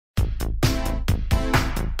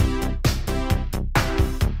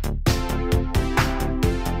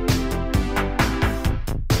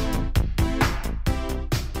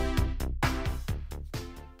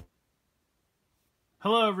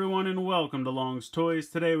Hello everyone and welcome to Long's Toys.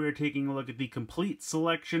 Today we are taking a look at the Complete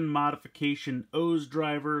Selection Modification OOO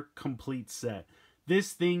Driver Complete Set.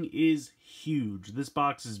 This thing is huge. This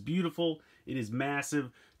box is beautiful. It is massive.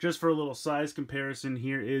 Just for a little size comparison,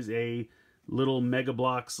 here is a little Mega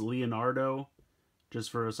Bloks Leonardo. Just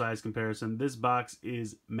for a size comparison, this box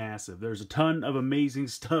is massive. There's a ton of amazing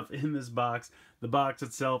stuff in this box. The box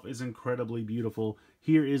itself is incredibly beautiful.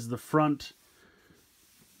 Here is the front.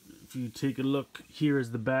 If you take a look, here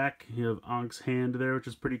is the back. You have Ank's hand there, which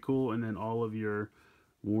is pretty cool, and then all of your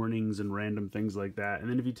warnings and random things like that. And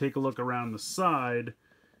then if you take a look around the side,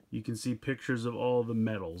 you can see pictures of all the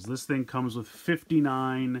medals. This thing comes with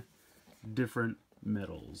 59 different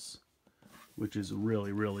medals, which is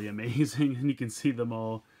really, really amazing. And you can see them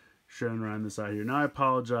all shown around the side here. Now I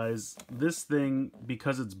apologize. This thing,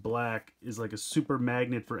 because it's black, is like a super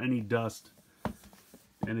magnet for any dust.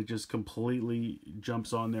 And it just completely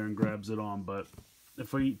jumps on there and grabs it on. But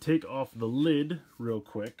if we take off the lid real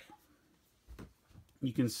quick,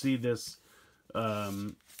 you can see this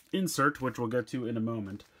insert, which we'll get to in a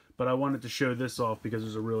moment. But I wanted to show this off because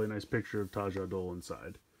there's a really nice picture of Taj Dole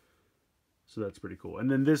inside. So that's pretty cool.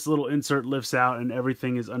 And then this little insert lifts out and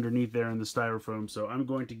everything is underneath there in the styrofoam. So I'm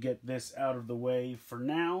going to get this out of the way for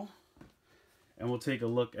now. And we'll take a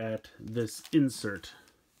look at this insert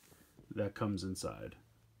that comes inside.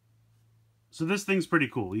 So this thing's pretty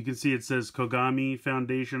cool. You can see it says Kogami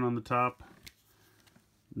Foundation on the top.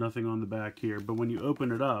 Nothing on the back here. But when you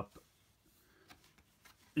open it up,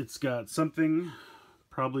 it's got something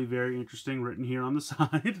probably very interesting written here on the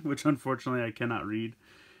side, which unfortunately I cannot read.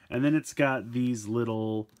 And then it's got these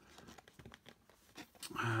little,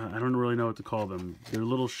 I don't really know what to call them. They're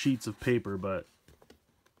little sheets of paper, but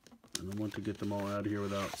I don't want to get them all out of here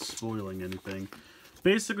without spoiling anything.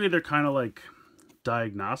 Basically, they're kind of like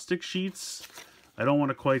diagnostic sheets. I don't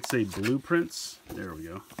want to quite say blueprints. There we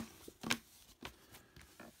go.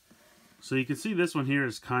 So you can see this one here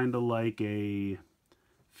is kind of like a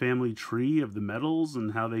family tree of the metals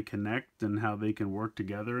and how they connect and how they can work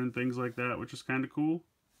together and things like that, which is kind of cool.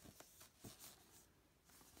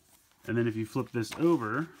 And then if you flip this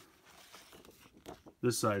over,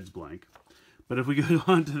 this side's blank. But if we go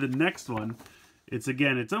on to the next one, it's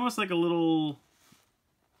almost like a little,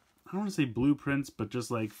 I don't want to say blueprints, but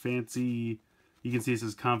just like fancy. You can see it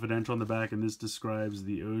says confidential on the back, and this describes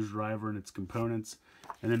the OOO driver and its components.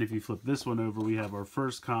 And then if you flip this one over, we have our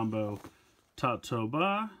first combo,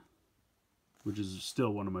 Tatoba, which is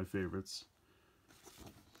still one of my favorites.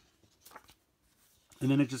 And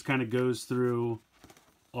then it just kind of goes through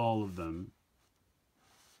all of them.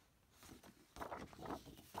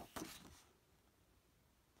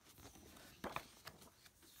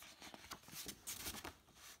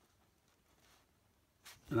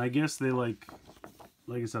 And I guess they like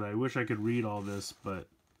I said, I wish I could read all this, but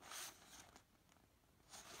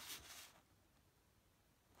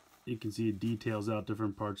you can see it details out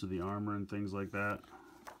different parts of the armor and things like that.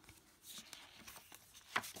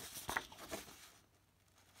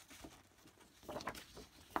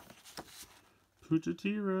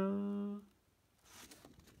 Putatira.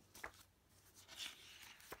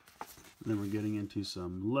 And then we're getting into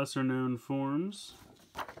some lesser known forms.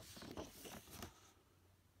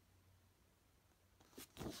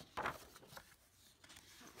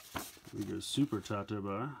 We go Super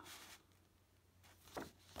Tatoba.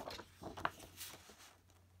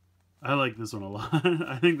 I like this one a lot.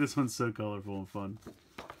 I think this one's so colorful and fun.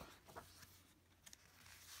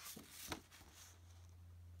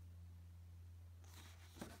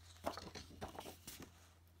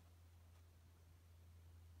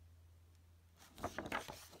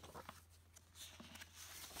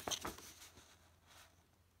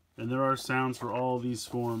 And there are sounds for all these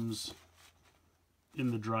forms in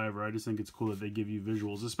the driver. I just think it's cool that they give you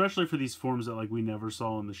visuals, especially for these forms that like we never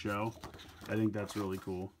saw in the show. I think that's really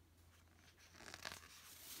cool.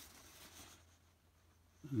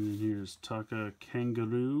 And then here's Taka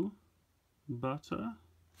Kangaroo Bata.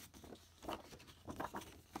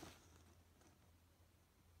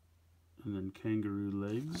 And then kangaroo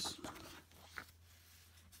legs.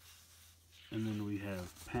 And then we have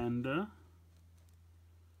Panda.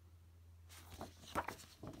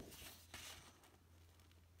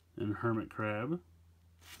 And Hermit Crab.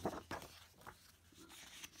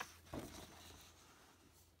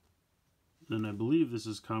 And I believe this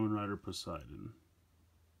is Kamen Rider Poseidon.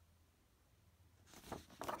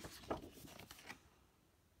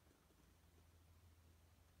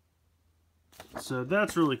 So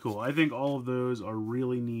that's really cool. I think all of those are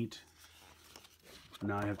really neat.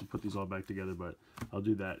 Now I have to put these all back together, but I'll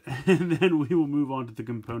do that. And then we will move on to the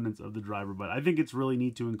components of the driver. But I think it's really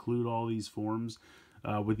neat to include all these forms.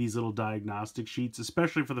 with these little diagnostic sheets,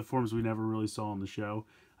 especially for the forms we never really saw on the show.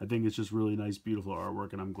 I think it's just really nice, beautiful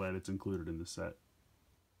artwork, and I'm glad it's included in the set.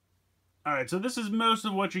 Alright, so this is most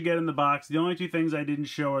of what you get in the box. The only two things I didn't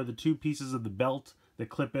show are the two pieces of the belt that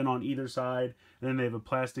clip in on either side, and then they have a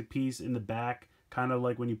plastic piece in the back, kind of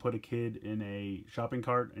like when you put a kid in a shopping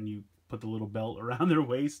cart and you put the little belt around their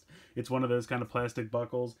waist. It's one of those kind of plastic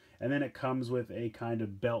buckles, and then it comes with a kind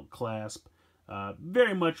of belt clasp.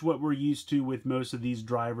 Very much what we're used to with most of these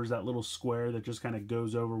drivers, that little square that just kind of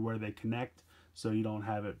goes over where they connect, so you don't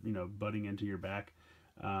have it, you know, butting into your back.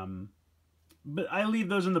 But I leave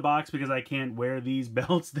those in the box because I can't wear these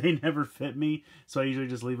belts. They never fit me, so I usually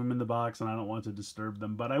just leave them in the box, and I don't want to disturb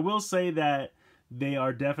them. But I will say that they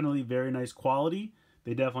are definitely very nice quality.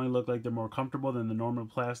 They definitely look like they're more comfortable than the normal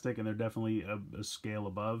plastic, and they're definitely a scale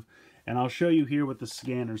above. And I'll show you here with the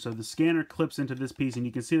scanner. So the scanner clips into this piece, and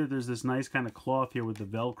you can see that there's this nice kind of cloth here with the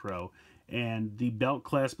Velcro. And the belt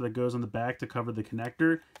clasp that goes on the back to cover the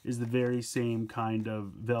connector is the very same kind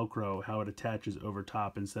of Velcro, how it attaches over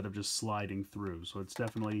top instead of just sliding through. So it's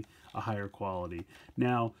definitely a higher quality.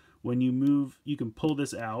 Now, when you move, you can pull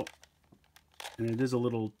this out, and it is a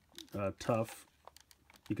little tough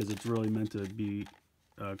because it's really meant to be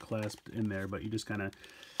clasped in there, but you just kind of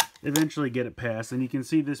eventually get it past. And you can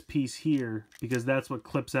see this piece here, because that's what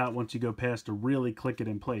clips out once you go past to really click it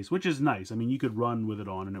in place, which is nice. I mean, you could run with it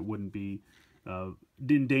on and it wouldn't be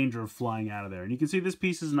in danger of flying out of there. And you can see this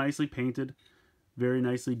piece is nicely painted, very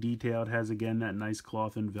nicely detailed, has again that nice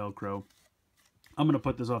cloth and Velcro. I'm going to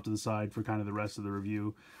put this off to the side for kind of the rest of the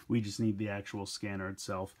review. We just need the actual scanner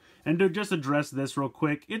itself. And to just address this real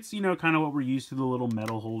quick, it's, you know, kind of what we're used to. The little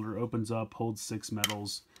metal holder opens up, holds 6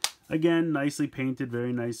 metals. Again, nicely painted,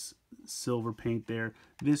 very nice silver paint there.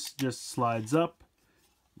 This just slides up.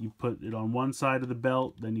 You put it on one side of the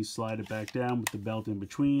belt, then you slide it back down with the belt in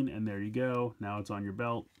between, and there you go. Now it's on your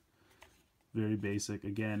belt. Very basic.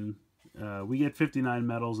 Again, we get 59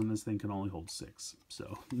 metals, and this thing can only hold 6.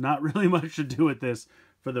 So not really much to do with this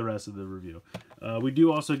for the rest of the review. We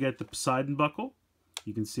do also get the Poseidon buckle.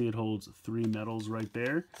 You can see it holds 3 metals right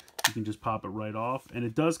there. You can just pop it right off. And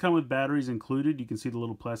it does come with batteries included. You can see the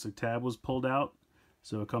little plastic tab was pulled out.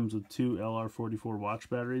 So it comes with 2 LR44 watch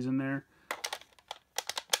batteries in there.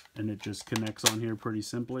 And it just connects on here pretty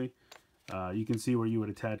simply. You can see where you would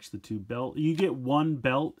attach the 2 belt. You get 1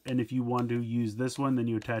 belt, and if you want to use this one, then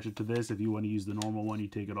you attach it to this. If you want to use the normal one, you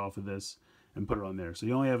take it off of this and put it on there. So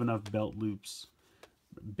you only have enough belt loops,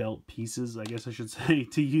 belt pieces, I guess I should say,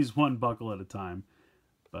 to use 1 buckle at a time.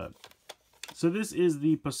 But so this is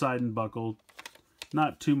the Poseidon buckle.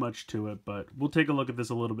 Not too much to it, but we'll take a look at this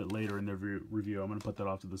a little bit later in the review. I'm going to put that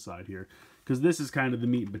off to the side here, because this is kind of the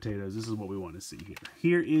meat and potatoes. This is what we want to see here.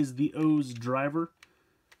 Here is the OOO's driver.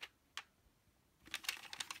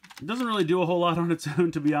 It doesn't really do a whole lot on its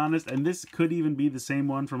own, to be honest, and this could even be the same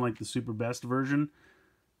one from like the Super Best version.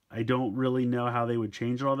 I don't really know how they would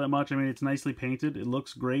change it all that much. I mean, it's nicely painted. It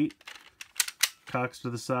looks great. Cocks to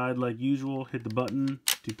the side like usual. Hit the button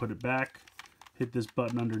to put it back. Hit this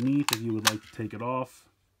button underneath if you would like to take it off.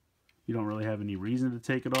 You don't really have any reason to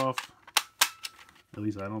take it off. At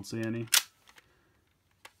least I don't see any.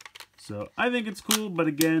 So I think it's cool, but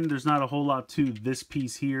again, there's not a whole lot to this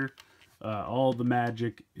piece here. All the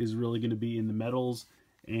magic is really going to be in the metals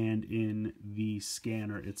and in the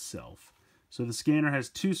scanner itself. So the scanner has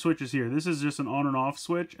 2 switches here. This is just an on and off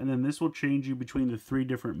switch, and then this will change you between the 3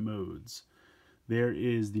 different modes. There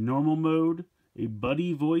is the normal mode, a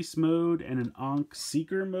buddy voice mode, and an Ankh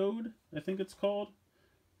Seeker mode, I think it's called.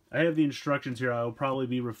 I have the instructions here. I will probably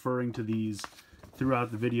be referring to these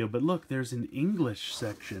throughout the video. But look, there's an English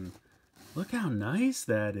section. Look how nice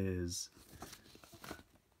that is.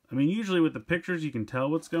 I mean, usually with the pictures you can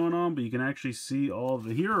tell what's going on, but you can actually see all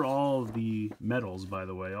the... Here are all of the medals, by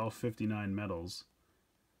the way, all 59 medals.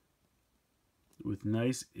 With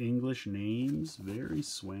nice English names, very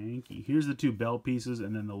swanky. Here's the 2 belt pieces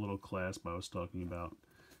and then the little clasp I was talking about.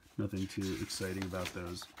 Nothing too exciting about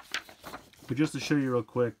those. But just to show you real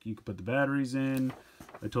quick, you can put the batteries in.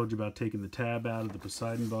 I told you about taking the tab out of the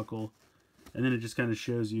Poseidon buckle. And then it just kind of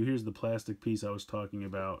shows you, here's the plastic piece I was talking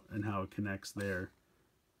about and how it connects there.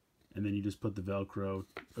 And then you just put the Velcro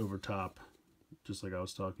over top, just like I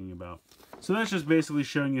was talking about. So that's just basically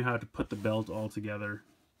showing you how to put the belt all together.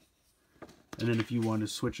 And then if you want to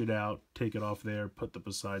switch it out, take it off there, put the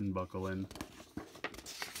Poseidon buckle in.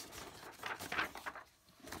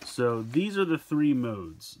 So these are the 3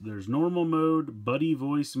 modes. There's normal mode, buddy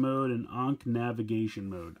voice mode, and Ankh navigation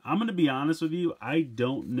mode. I'm going to be honest with you, I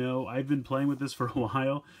don't know. I've been playing with this for a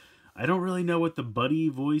while. I don't really know what the buddy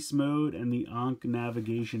voice mode and the Ankh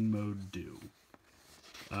navigation mode do.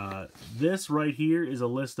 This right here is a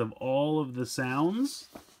list of all of the sounds,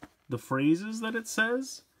 the phrases that it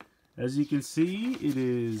says. As you can see, it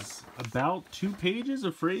is about 2 pages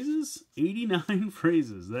of phrases, 89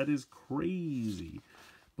 phrases. That is crazy.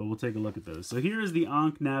 But we'll take a look at those. So here is the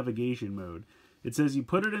Ankh navigation mode. It says you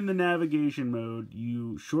put it in the navigation mode,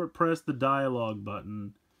 you short press the dialogue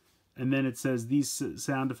button, and then it says these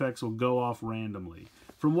sound effects will go off randomly.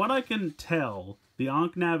 From what I can tell, the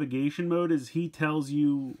Ankh navigation mode is he tells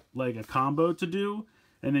you like a combo to do,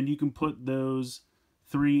 and then you can put those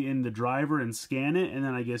 3 in the driver and scan it, and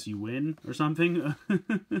then I guess you win or something.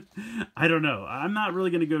 I don't know. I'm not really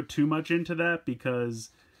going to go too much into that because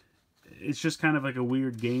it's just kind of like a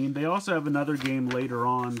weird game. They also have another game later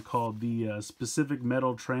on called the Specific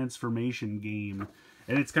Metal Transformation game,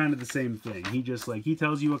 and it's kind of the same thing. He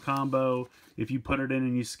tells you a combo. If you put it in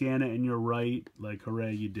and you scan it and you're right, like,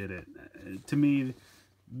 hooray, you did it. To me,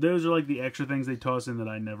 those are like the extra things they toss in that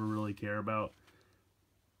I never really care about.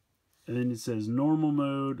 And then it says normal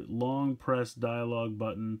mode, long press dialogue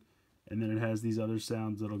button, and then it has these other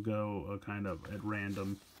sounds that'll go kind of at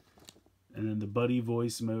random. And then the buddy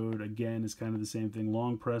voice mode, again, is kind of the same thing.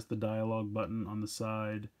 Long press the dialogue button on the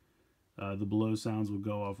side. The below sounds will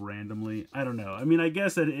go off randomly. I don't know. I mean, I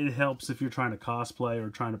guess that it helps if you're trying to cosplay or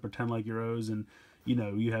trying to pretend like you're O's and, you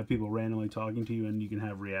know, you have people randomly talking to you and you can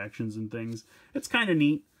have reactions and things. It's kind of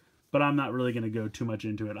neat. But I'm not really going to go too much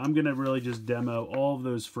into it. I'm going to really just demo all of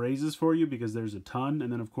those phrases for you because there's a ton.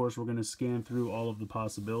 And then, of course, we're going to scan through all of the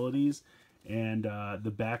possibilities. And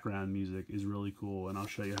the background music is really cool. And I'll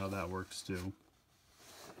show you how that works, too.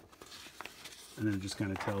 And then it just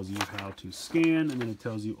kind of tells you how to scan. And then it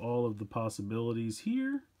tells you all of the possibilities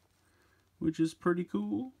here, which is pretty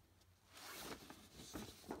cool.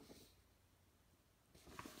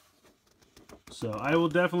 So I will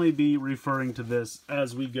definitely be referring to this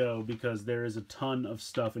as we go because there is a ton of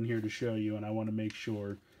stuff in here to show you, and I want to make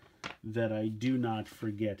sure that I do not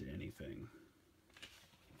forget anything.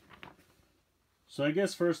 So I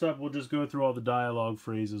guess first up, we'll just go through all the dialogue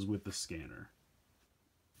phrases with the scanner.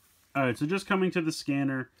 Alright, so just coming to the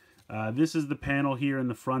scanner, this is the panel here in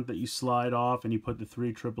the front that you slide off, and you put the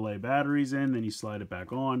 3 AAA batteries in, then you slide it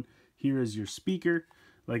back on. Here is your speaker.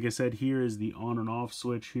 Like I said, here is the on and off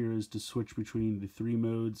switch. Here is to switch between the 3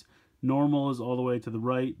 modes. Normal is all the way to the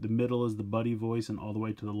right. The middle is the buddy voice. And all the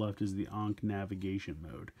way to the left is the Ankh navigation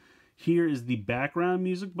mode. Here is the background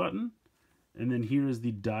music button. And then here is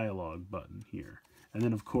the dialogue button here. And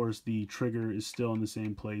then, of course, the trigger is still in the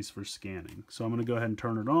same place for scanning. So I'm going to go ahead and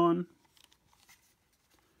turn it on.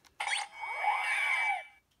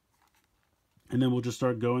 And then we'll just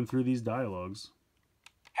start going through these dialogues.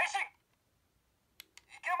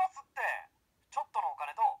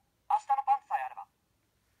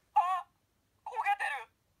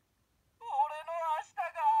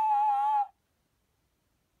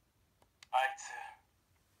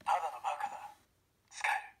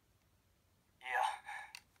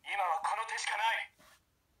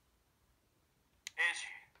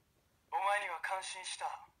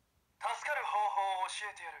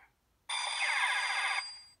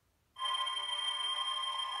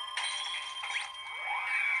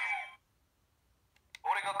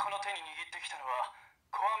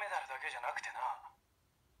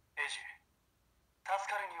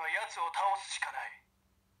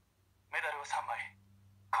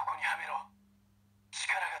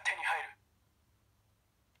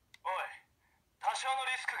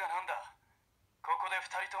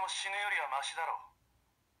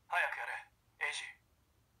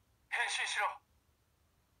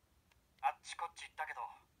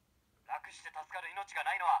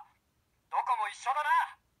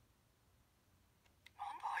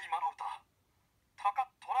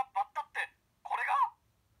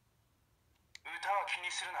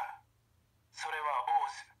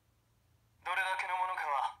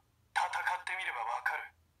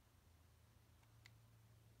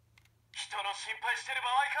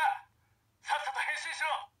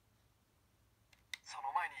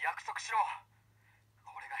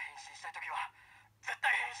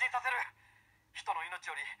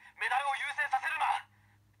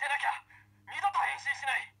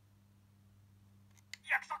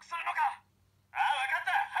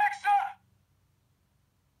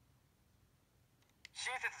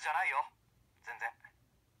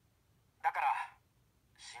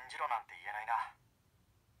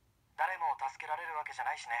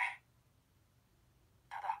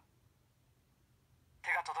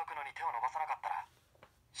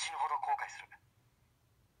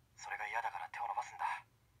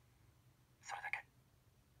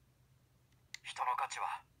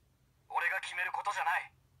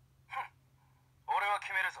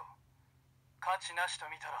 ちなしと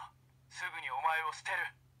見たらすぐにお前を捨てる。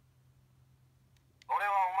俺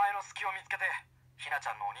はお前の隙を見つけてひなち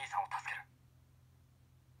ゃんのお兄さんを助ける。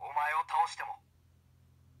お前を倒しても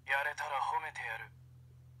やれたら褒めてやる。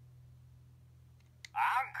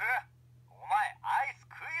アンク、お前アイス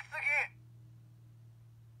食いすぎ。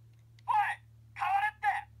おい、変われって。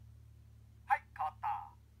はい、変わった。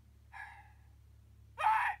お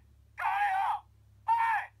い、変われよ。お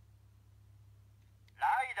い、ラ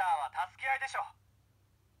イダーは助け合いでしょ。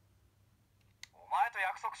お前と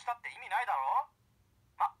約束したって意味ないだろ。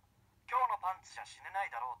ま、今日のパンチじゃ死ねな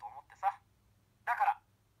いだろうと思ってさ。だから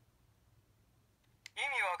意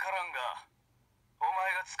味わからんが、お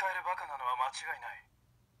前が使えるバカなのは間違いない。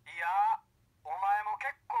いや、お前も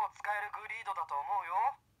結構使えるグリードだと思う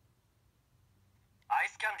よ。アイ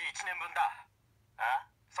スキャンディー1年分だ。あ、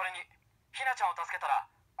それにひなちゃんを助けた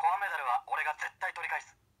らコアメダルは俺が絶対取り返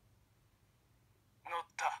す。乗っ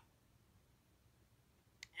た。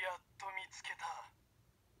やっと見つけた。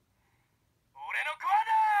俺のコア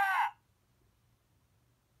だ。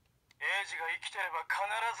エイジが生きてれば必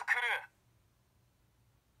ず来る。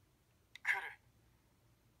来る。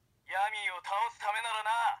ヤミーを倒すためなら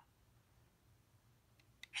な。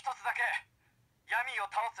一つだけヤミーを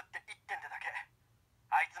倒すって一点でだけ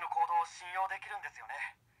あいつの行動を信用できるんですよね。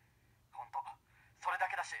ほんとそれだ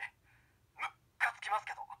けだし、ムッカつきます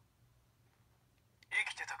けど。生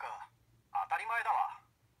きてたか。当たり前だわ。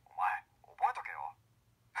お前覚えとけよ。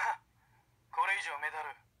これ以上メダ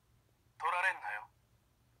ル取られんなよ。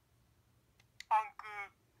アンク、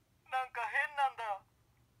なんか変なんだ。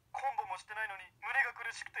コンボもしてないのに胸が苦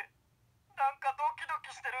しくて、なんかドキド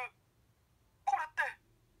キしてる。これって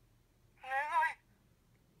恋愛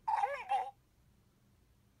コンボ？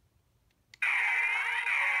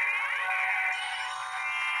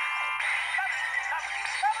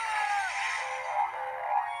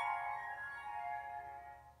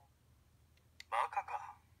バカ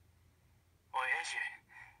か。おいエイジ、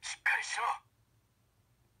しっかりしろ。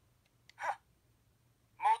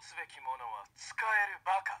持つべきものは使える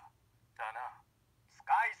バカだな。使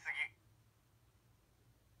いすぎ。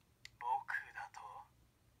僕だと？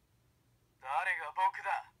誰が僕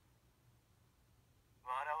だ。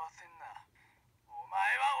笑わせんな。お前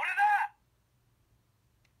は俺だ。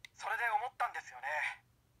それで思ったんですよね。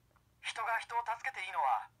人が人を助けていいの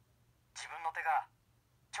は自分の手が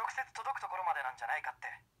直接届くところまでなんじゃないかって。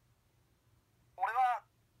俺は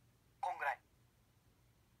こんぐらい。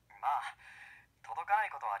まあ届かない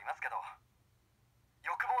ことはありますけど、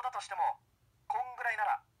欲望だとしてもこんぐらいな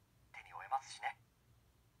ら手に負えますしね。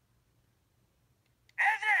エ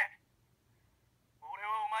イジ、俺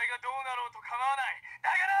はお前がどうなろうと構わない。だ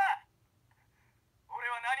から俺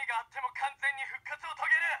は何があっても完全に復活を遂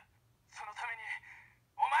げる。そのために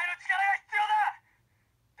お前の力が必要だ。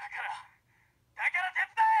だから手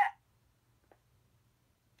伝え。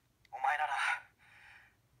お前なら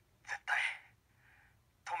絶対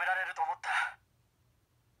止められると思った。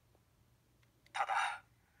ただ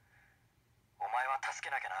お前は助け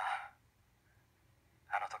なきゃな。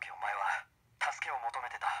あの時お前は助けを求め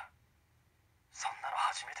てた。そんなの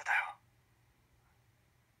初めてだよ。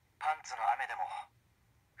パンツの雨でも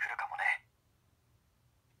降るかもね。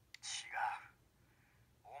違う、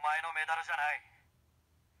お前のメダルじゃない、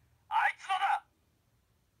あいつのだ。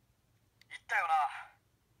言ったよな、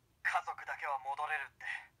家族だけは戻れるって。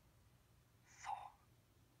そう、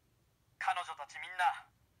彼女たちみんな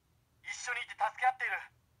一緒にいて助け合っている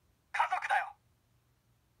家族だよ。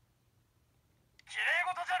きれい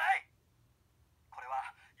事じゃない。これは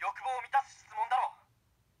欲望を満たす質問だろ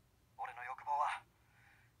う。俺の欲望は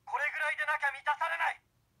これぐらいでなきゃ満たされない。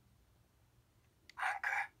アン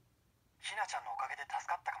ク、ひなちゃんのおかげで助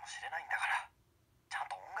かったかもしれないんだから、ちゃ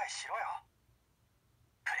んと恩返ししろよ。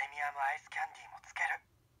プレミアムアイスキャンディーもつける。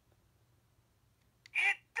い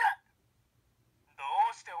った。ど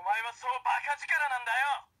うしてお前はそうバカ力なんだ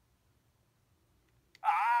よ。あ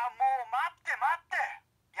あ、もう待って待って、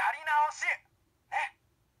やり直しね。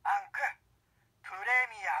アンク、プレ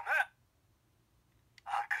ミアム。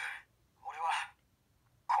アンク、俺は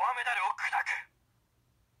コアメダルを砕く。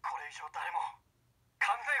これ以上誰も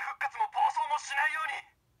完全復活も暴走もしないよう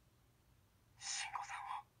に。慎吾さん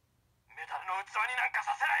をメダルの器になんか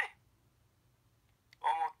させない。思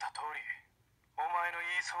った通りお前の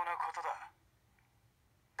言いそうなことだ。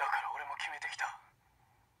だから俺も決めてきた。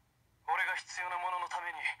俺が必要なもののため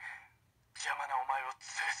に邪魔なお前を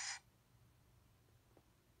潰す。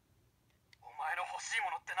お前の欲しいも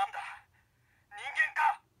のってなんだ。人間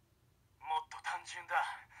か。もっと単純だ。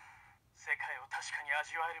世界を確かに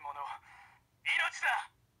味わえるもの、命だ。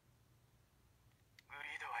グリ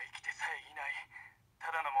ードは生きてさえいない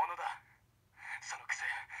ただのものだ。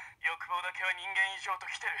欲望だけは人間以上と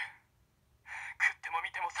きてる。食っても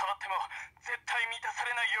見ても触っても絶対満たさ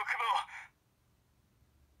れない欲望。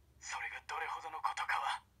それがどれほどのことか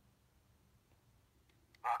は。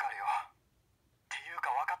わかるよ。っていう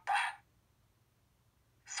かわかった。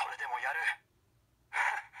それでもやる。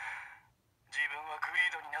自分はグリ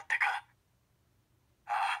ードになってか。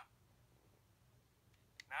ああ。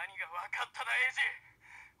何が分かっただ、エイジ。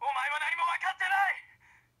お前は何も分かってない。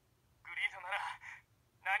グリードなら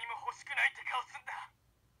何も欲しくないって顔すんだ。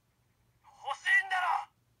欲しいんだろ。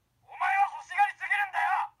お前は欲しがりすぎるんだ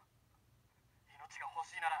よ。命が欲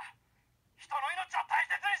しいなら人の命を大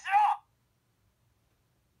切にしろ。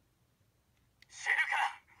知る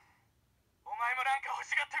か。お前もなんか欲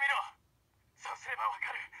しがってみろ。そうすればわか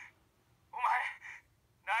る。お前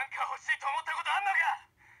なんか欲しいと思ったことあんのか。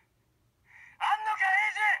あんのか、エ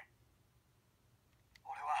イジ。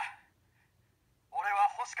俺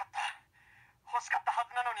は欲しかったは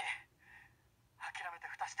ずなのに、諦めて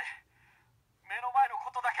蓋して目の前の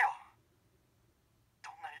ことだけを。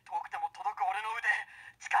どんなに遠くても届く俺の腕、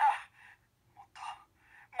力、もっと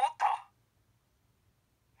もっと。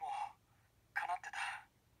もう叶ってた。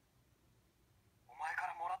お前か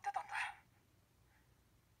らもらってたんだ。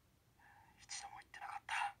一度も言ってなかっ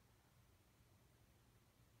た。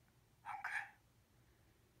ハンク、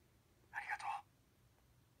ありがとう。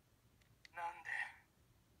なんで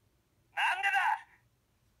だ。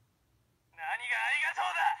何がありがと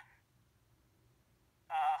うだ。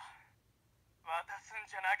ああ、渡すん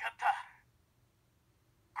じゃなかった。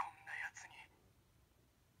こんなやつに。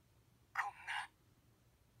こんな。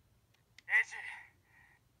エイジ、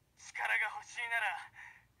力が欲しいなら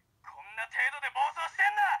こんな程度で暴走して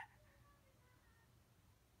んだ。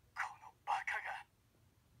このバカが。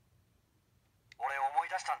俺思い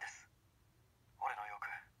出したんです。俺の欲、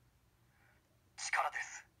力で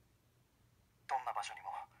す。どんな場所にも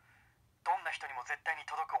どんな人にも絶対に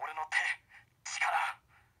届く俺の手、力。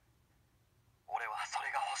俺はそ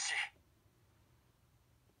れが欲しい。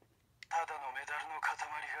ただのメダルの塊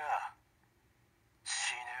が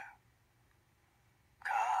死ぬ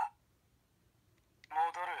か。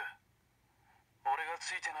戻る。俺が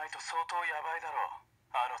ついてないと相当ヤバいだろ、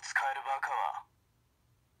あの使えるバカは。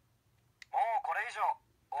もうこれ以上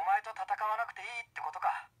お前と戦わなくていいってこと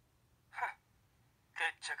か。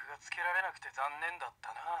決着がつけられなくて残念だっ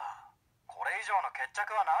たな。これ以上の決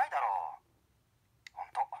着はないだろう。ほん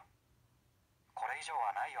とこれ以上は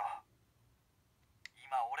ないよ。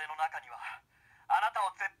今俺の中にはあなたを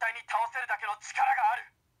絶対に倒せるだけの力がある。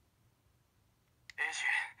エイジ、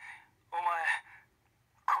お前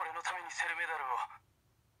これのためにセルメダルを。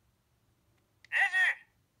エイ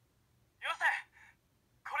ジ、よせ。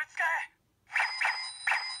これ使え。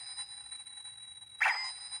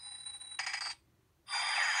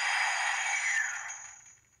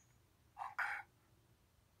ハンク、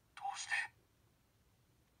どうして。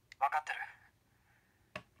分かってる。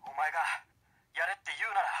お前がやれって言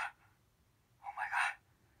うなら、お前が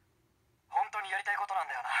本当にやりたいことなん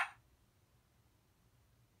だよな。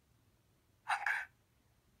ハンク、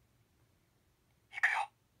行く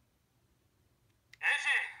よ。エイジ、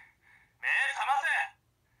目覚ませ。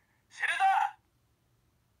知るぞ。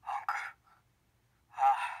ハンク、あ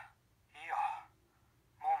あ、いいよ。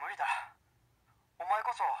もう無理だ。お前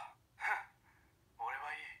こそ。俺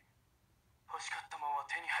はいい。欲しかったもんは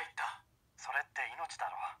手に入った。それって命だ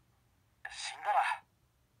ろ。死んだら。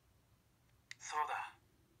そうだ。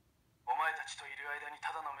お前たちといる間に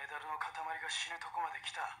ただのメダルの塊が死ぬとこまで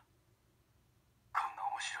来た。こんな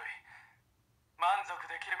面白い、満足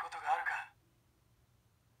できることがあるか。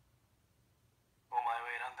お前を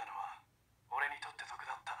選んだのは俺にとって得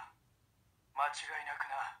だった。間違いなく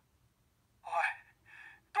な。おい、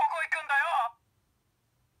どこ行くんだよ。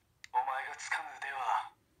お前が掴む腕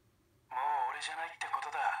はもう俺じゃないってこ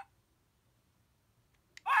とだ。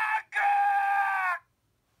ワークー。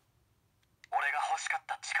俺が欲しかっ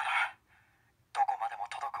た力、どこまでも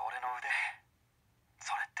届く俺の腕、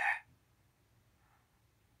それって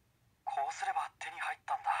こうすれば手に入っ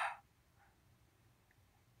たんだ。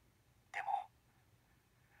でも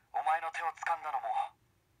お前の手を掴んだのも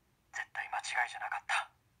絶対間違いじゃなかっ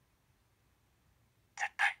た。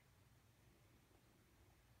絶対。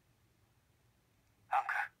ハン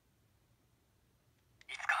ク、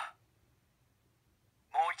いつか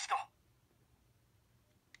もう一度。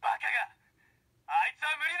バカが。あいつ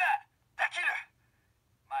は無理だ。できる。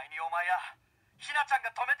前にお前やひなちゃん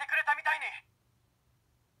が止めてくれたみたいに。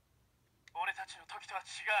俺たちの時とは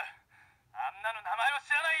違う。あんなの名前を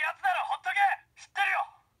知らないやつだろ。ほっとけ。知ってるよ。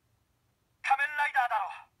仮面ライダーだ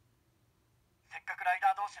ろ。せっかくライ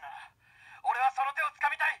ダー同士なら俺はその手を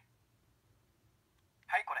掴みたい。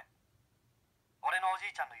はい、これ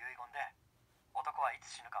いちゃんの遺言で、男はい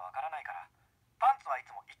つ死ぬかわからないからパンツはい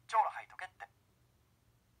つも一丁羅履いとけって。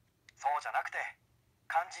そうじゃなくて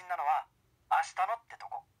肝心なのは明日のって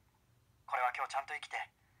とこ。これは今日ちゃんと生きて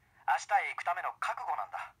明日へ行くための覚悟な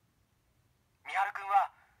んだ。美晴くん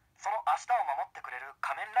はその明日を守ってくれる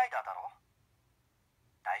仮面ライダーだろ。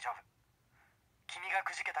大丈夫、君が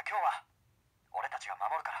くじけた今日は俺たちが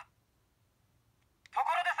守るから。と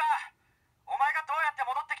ころでさ、お前がどうやって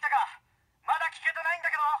戻ってきたかまだ聞けてないんだ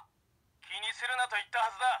けど。気にするなと言った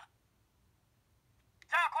はずだ。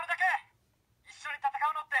じゃあこれだけ一緒に戦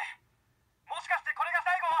うのって、もしかしてこれが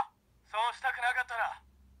最後？そうしたくなかったら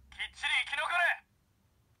きっちり生き残れ。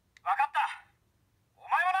分かった、お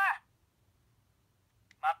前もな。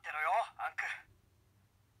待ってろよアンク。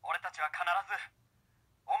俺たちは必ず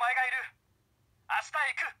お前がいる明日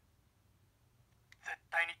へ行く。絶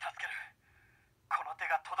対に助ける。この手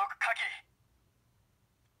が届く限り。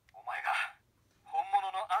お前が本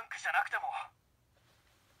物のアンクじゃなくても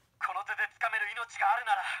この手で掴める命がある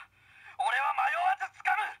なら俺は迷わず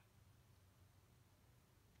掴む。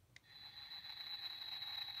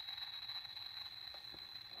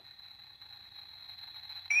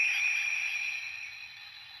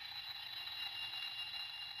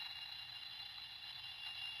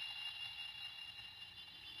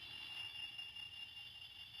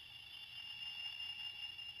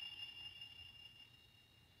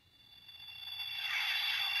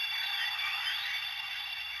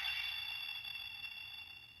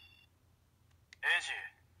エイジ、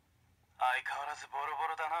相変わらずボロボ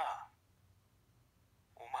ロだな。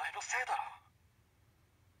お前のせいだろ。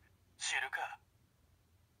知るか。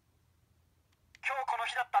今日この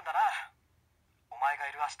日だったんだな、お前が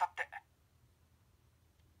いる明日って。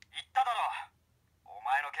言っただろ、お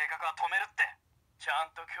前の計画は止めるって。ちゃ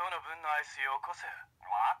んと今日の分のアイスよこせ。分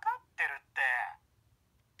かってるって。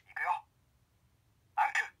行くよア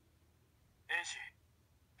ンク。エイジ、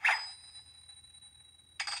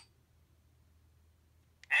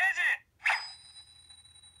エイジ、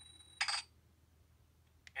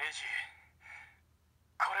エイジ、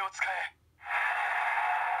これを使え。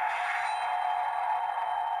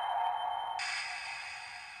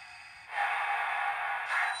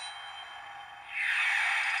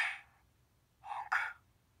アンク、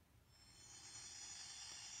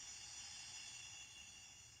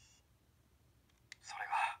それ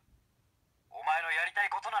がお前のやりたい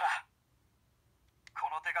ことならこ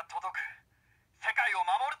の手が届く世界を守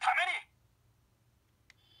るために。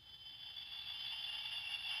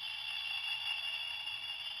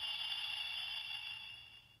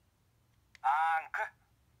アンク、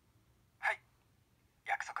はい、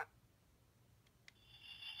約束。ア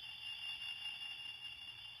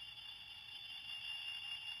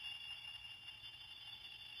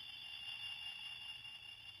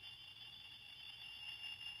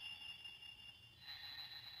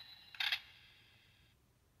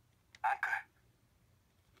ンク、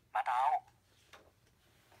また会おう。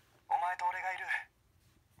お前と俺がいる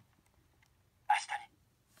明日に。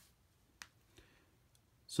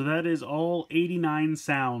 So that is all 89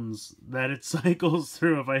 sounds that it cycles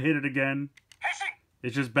through. If I hit it again, 変身。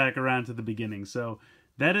 it's just back around to the beginning. So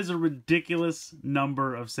that is a ridiculous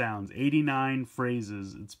number of sounds. 89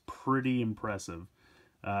 phrases. It's pretty impressive.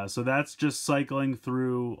 So that's just cycling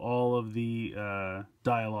through all of the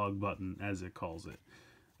dialogue button, as it calls it.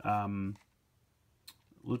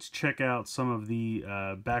 Let's check out some of the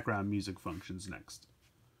background music functions next.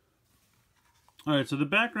 Alright, so the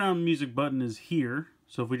background music button is here.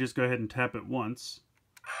 So if we just go ahead and tap it once.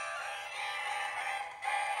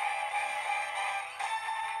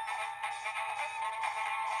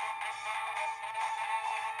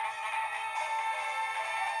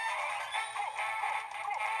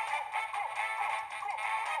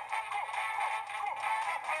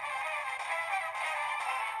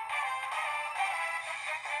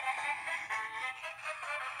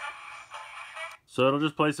 So it'll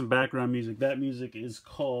just play some background music. That music is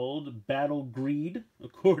called Battle Greed,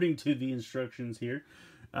 according to the instructions here.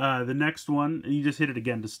 The next one, you just hit it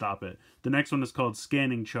again to stop it. The next one is called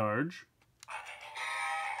Scanning Charge.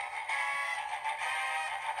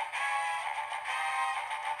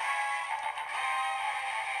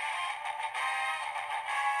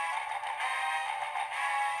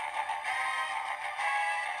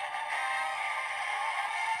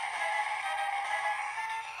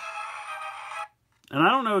 And I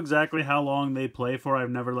don't know exactly how long they play for. I've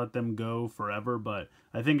never let them go forever, but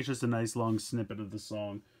I think it's just a nice long snippet of the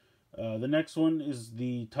song. The next one is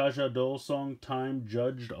the Taja Dole song, Time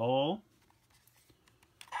Judged All.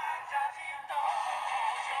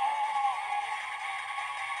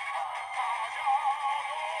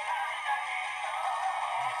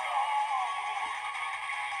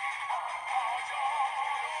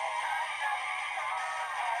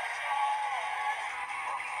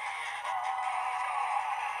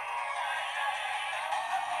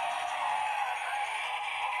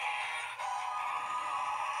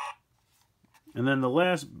 And then the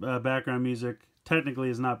last background music technically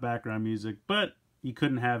is not background music, but you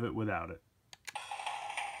couldn't have it without it.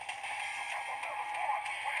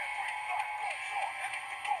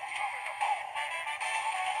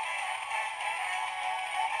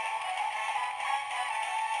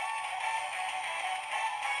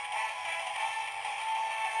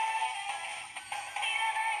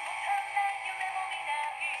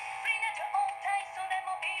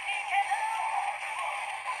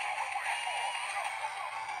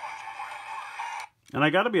 And I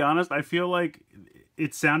gotta be honest, I feel like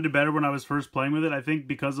it sounded better when I was first playing with it. I think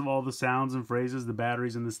because of all the sounds and phrases, the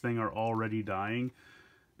batteries in this thing are already dying.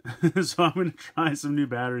 So I'm going to try some new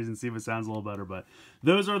batteries and see if it sounds a little better. But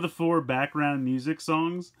those are the 4 background music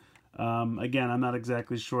songs. Again, I'm not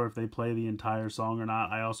exactly sure if they play the entire song or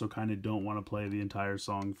not. I also kind of don't want to play the entire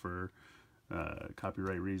song for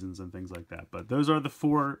copyright reasons and things like that. But those are the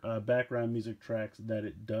 4 background music tracks that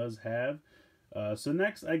it does have. So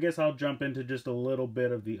next, I guess I'll jump into just a little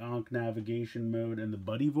bit of the Ankh navigation mode and the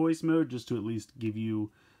buddy voice mode, just to at least give you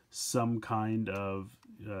some kind of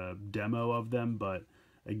demo of them. But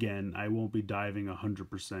again, I won't be diving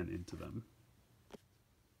 100% into them.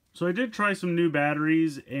 So I did try some new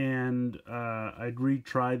batteries, and I'd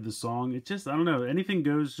retried the song. It just, I don't know, Anything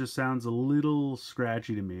Goes just sounds a little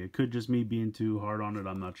scratchy to me. It could just me being too hard on it,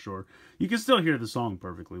 I'm not sure. You can still hear the song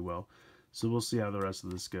perfectly well. So we'll see how the rest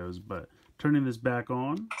of this goes. But turning this back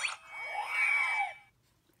on.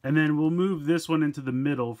 And then we'll move this one into the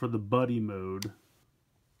middle for the buddy mode.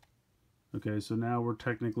 Okay, so now we're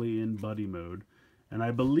technically in buddy mode. And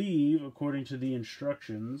I believe, according to the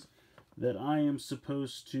instructions, that I am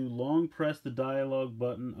supposed to long press the dialogue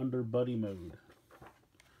button under buddy mode.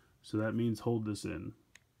 So that means hold this in.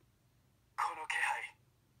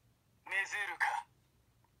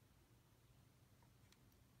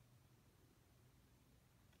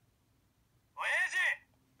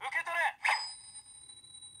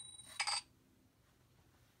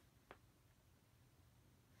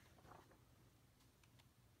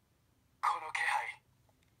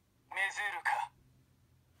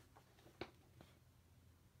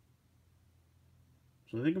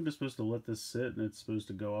 So I think I'm just supposed to let this sit and it's supposed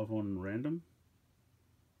to go off on random.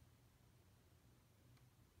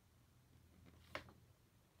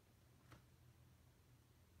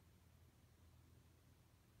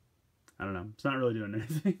 I don't know. It's not really doing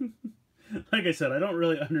anything. Like I said, I don't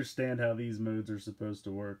really understand how these modes are supposed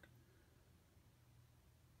to work.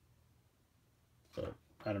 But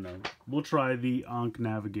I don't know. We'll try the Ankh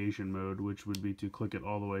navigation mode, which would be to click it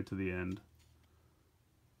all the way to the end.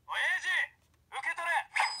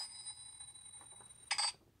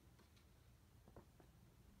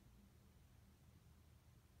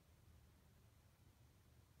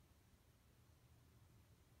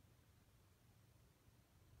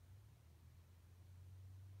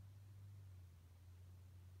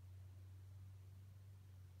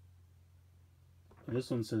 This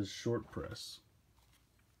one says short press.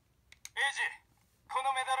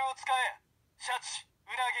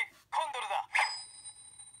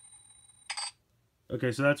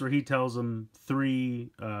 Okay, so that's where he tells him 3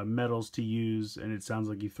 medals to use, and it sounds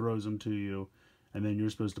like he throws them to you, and then you're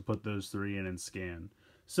supposed to put those 3 in and scan.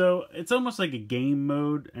 So it's almost like a game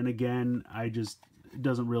mode, and again, it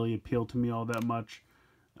doesn't really appeal to me all that much.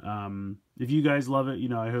 If you guys love it,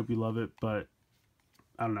 I hope you love it, but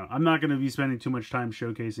I don't know. I'm not going to be spending too much time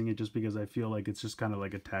showcasing it just because I feel like it's just kind of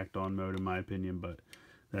like a tacked on mode in my opinion, but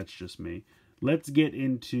that's just me. Let's get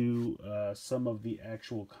into some of the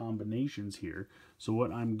actual combinations here. So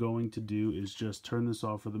what I'm going to do is just turn this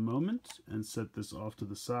off for the moment and set this off to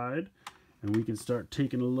the side. And we can start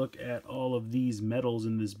taking a look at all of these medals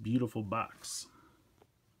in this beautiful box.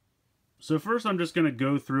 So first I'm just going to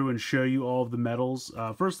go through and show you all of the medals.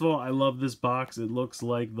 First of all, I love this box. It looks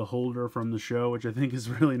like the holder from the show, which I think is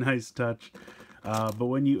a really nice touch. But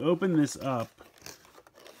when you open this up,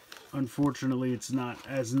 unfortunately it's not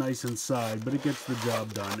as nice inside, but it gets the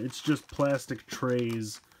job done. It's just plastic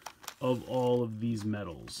trays of all of these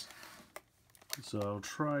medals. So I'll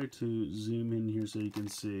try to zoom in here so you can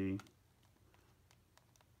see.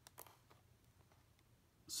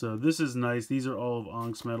 So this is nice. These are all of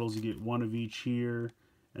Ankh's medals. You get 1 of each here,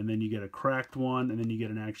 and then you get a cracked one, and then you get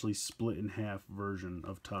an actually split in half version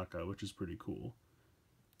of Taka, which is pretty cool.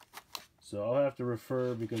 So I'll have to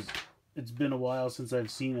refer because it's been a while since I've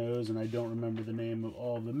seen those, and I don't remember the name of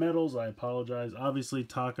all of the medals. I apologize. Obviously,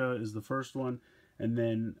 Taka is the first one, and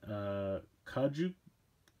then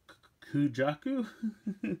Kujaku?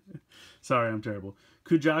 Sorry, I'm terrible.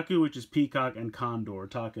 Kujaku, which is peacock, and Condor.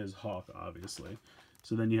 Taka is hawk, obviously.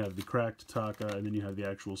 So then you have the cracked Taka, and then you have the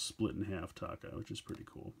actual split in half Taka, which is pretty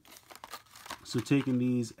cool. So taking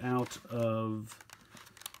these out of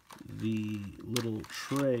the little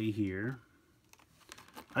tray here,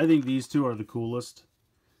 I think these two are the coolest.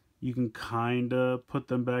 You can kind of put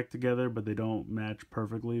them back together, but they don't match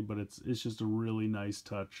perfectly, but it's just a really nice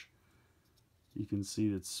touch. You can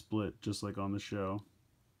see it's split just like on the show.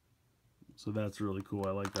 So that's really cool.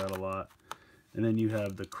 I like that a lot. And then you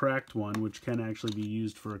have the cracked one, which can actually be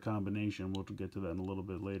used for a combination. We'll get to that in a little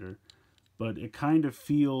bit later. But it kind of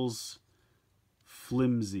feels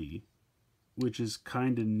flimsy, which is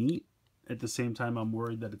kind of neat. At the same time, I'm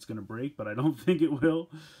worried that it's going to break, but I don't think it will.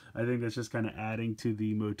 I think that's just kind of adding to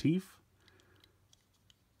the motif.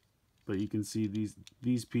 But you can see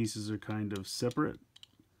these pieces are kind of separate,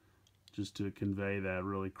 just to convey that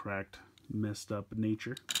really cracked, messed up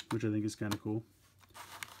nature, which I think is kind of cool.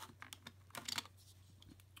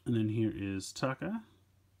 And then here is Taka.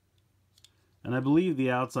 And I believe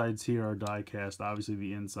the outsides here are die cast. Obviously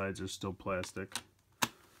the insides are still plastic.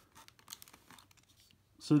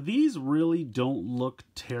 So these really don't look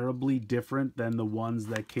terribly different than the ones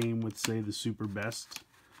that came with, say, the Super Best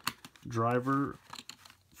driver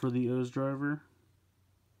for the OOO driver.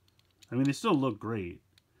 I mean, they still look great,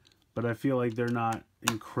 but I feel like they're not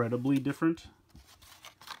incredibly different.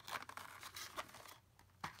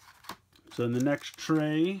 So in the next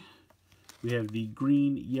tray, we have the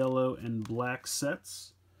green, yellow, and black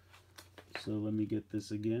sets. So let me get this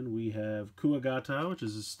again. We have Kuwagata, which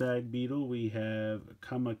is a stag beetle. We have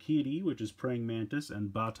Kamakiri, which is praying mantis,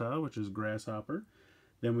 and Bata, which is grasshopper.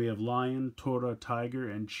 Then we have lion, tora, tiger,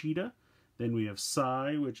 and cheetah. Then we have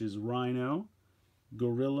Sai, which is rhino,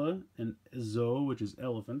 gorilla, and Zo, which is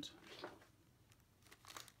elephant.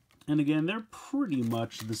 And again, they're pretty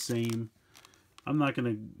much the same. I'm not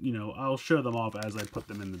going to, I'll show them off as I put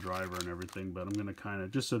them in the driver and everything, but I'm going to kind of,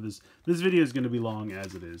 just so this video is going to be long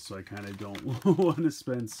as it is, so I kind of don't want to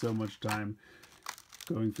spend so much time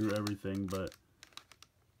going through everything. But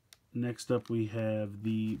next up we have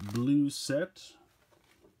the blue set,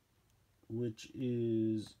 which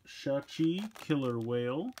is Shachi, killer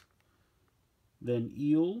whale, then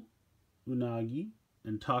eel, unagi,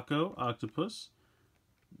 and taco, octopus.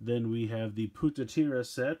 Then we have the Putatira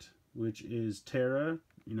set, which is Ptera,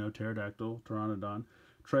 pterodactyl, pteranodon,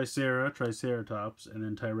 Tricera, triceratops, and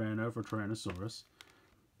then Tyranno for Tyrannosaurus.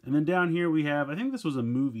 And then down here we have, I think this was a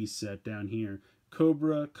movie set down here,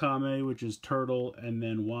 Cobra, Kamen, which is turtle, and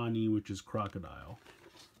then Wani, which is crocodile.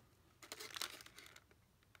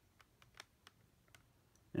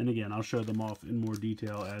 And again, I'll show them off in more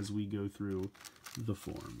detail as we go through the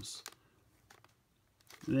forms.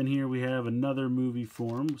 Then here we have another movie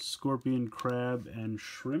form, scorpion, crab, and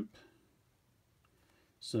shrimp.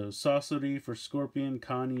 So Sasori for scorpion,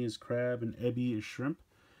 Kani is crab, and Ebi is shrimp.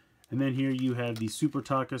 And then here you have the Super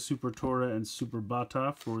Taka, Super Tora, and Super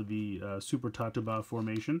Bata for the Super Tatuba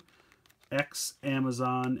formation. X,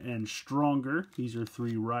 Amazon, and Stronger. These are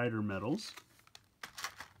 3 rider medals.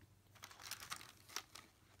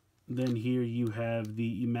 Then here you have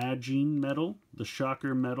the Imagine medal, the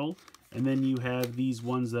Shocker medal, and then you have these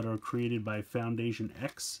ones that are created by Foundation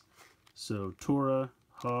X. So Tora,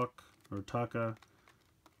 Hawk, or Taka,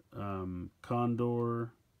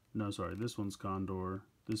 Condor. No, sorry, this one's Condor.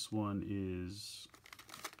 This one is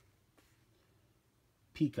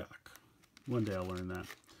Peacock. One day I'll learn that.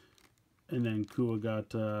 And then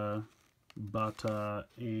Kuwagata, Bata,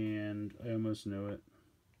 and I almost know it,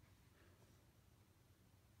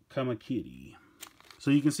 Kamakiri.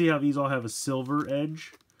 So you can see how these all have a silver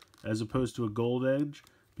edge as opposed to a gold edge,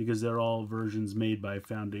 because they're all versions made by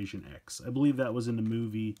Foundation X. I believe that was in the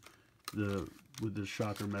movie with the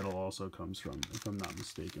Shocker medal also comes from, if I'm not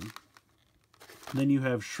mistaken. Then you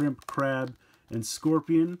have Shrimp, Crab, and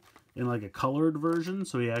Scorpion in like a colored version,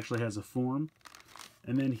 so he actually has a form.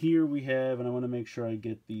 And then here we have, and I want to make sure I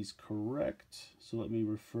get these correct, so let me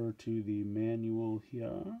refer to the manual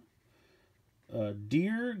here.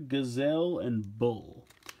 Deer, gazelle, and bull.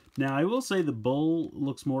 Now, I will say the bull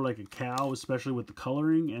looks more like a cow, especially with the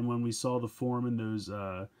coloring, and when we saw the form in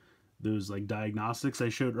those like diagnostics I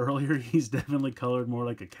showed earlier, he's definitely colored more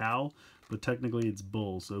like a cow, but technically it's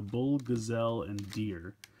bull. So bull, gazelle, and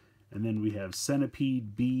deer. And then we have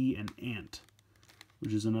centipede, bee, and ant,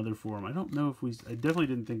 which is another form. I don't know if I definitely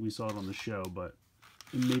didn't think we saw it on the show, but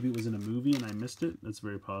maybe it was in a movie and I missed it. That's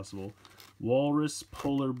very possible. Walrus,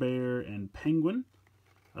 polar bear, and penguin.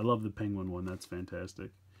 I love the penguin one. That's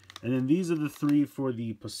fantastic. And then these are the 3 for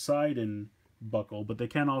the Poseidon buckle, but they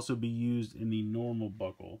can also be used in the normal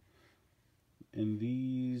buckle. And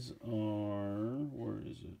these are, where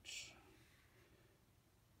is it?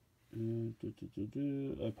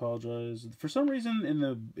 I apologize. For some reason,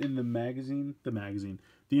 in the magazine,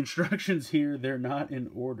 the instructions here, they're not in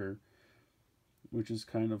order, which is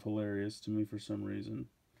kind of hilarious to me for some reason.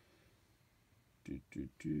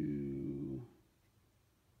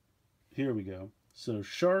 Here we go. So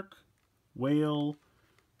shark, whale.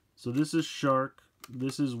 So this is shark.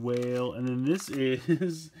 This is whale, and then this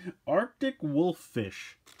is Arctic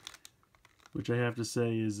wolffish, which I have to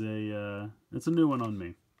say is it's a new one on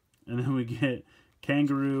me. And then we get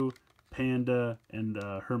kangaroo, panda, and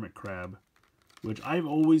hermit crab, which I've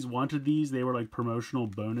always wanted these. They were like promotional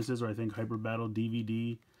bonuses, or I think Hyper Battle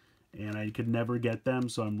DVD, and I could never get them,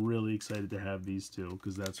 so I'm really excited to have these two,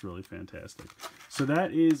 because that's really fantastic. So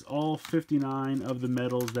that is all 59 of the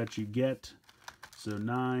medals that you get. So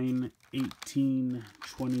 9, 18,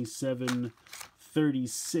 27,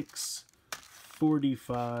 36,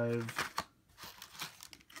 45,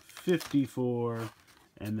 54,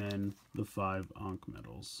 and then the 5 Ankh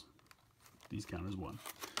medals. These count as one.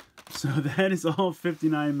 So that is all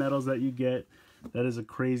 59 medals that you get. That is a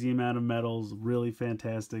crazy amount of medals. Really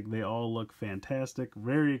fantastic. They all look fantastic.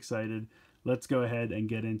 Very excited. Let's go ahead and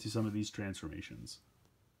get into some of these transformations.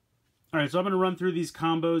 Alright, so I'm going to run through these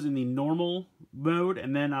combos in the normal mode,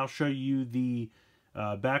 and then I'll show you the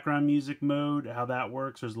background music mode, how that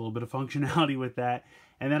works. There's a little bit of functionality with that.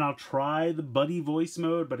 And then I'll try the buddy voice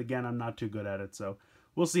mode, but again, I'm not too good at it, so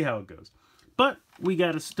we'll see how it goes. But we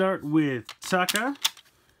got to start with Taka,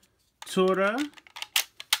 Tora,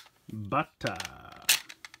 Bata.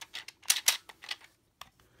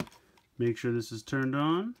 Make sure this is turned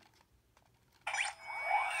on.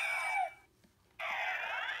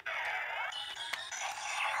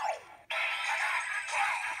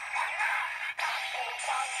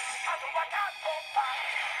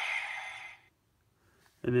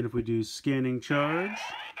 And then if we do scanning charge,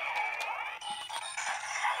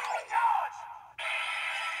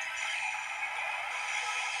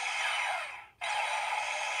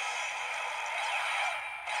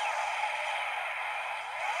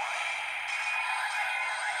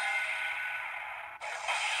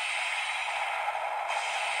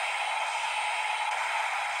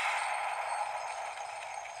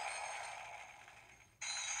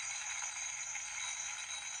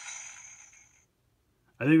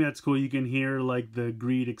 I think that's cool. You can hear like the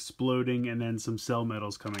greed exploding and then some cell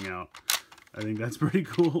metals coming out. I think that's pretty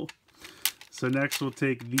cool. So next we'll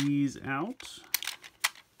take these out.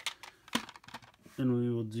 And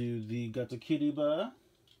we will do the Gatakiriba.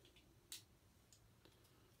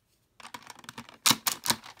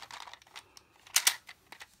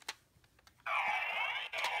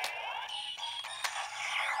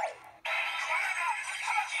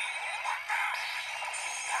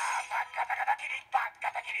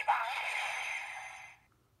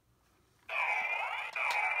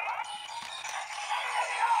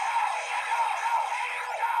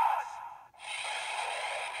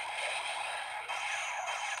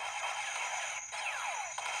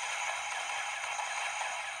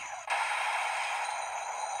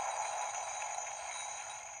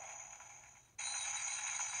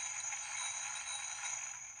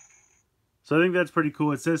 So I think that's pretty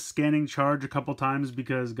cool. It says scanning charge a couple times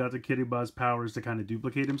because Gatakiriba's power is to kind of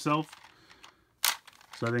duplicate himself.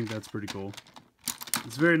 So I think that's pretty cool.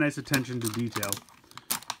 It's very nice attention to detail.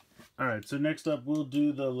 Alright, so next up we'll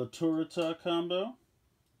do the Laturita combo.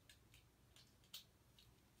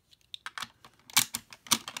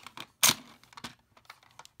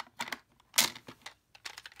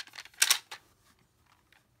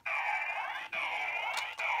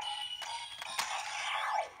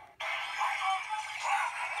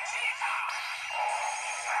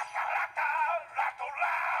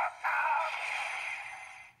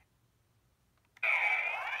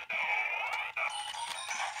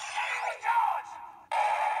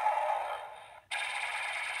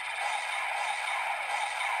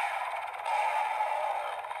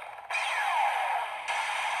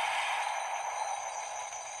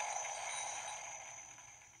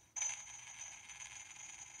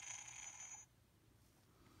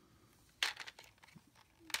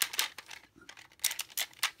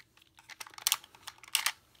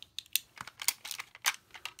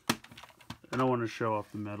 And I want to show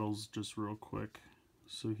off the medals just real quick.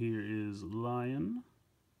 So here is Lion.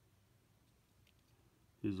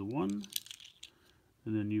 Here's a 1.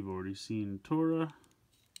 And then you've already seen Tora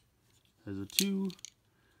as a 2.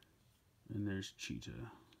 And there's Cheetah.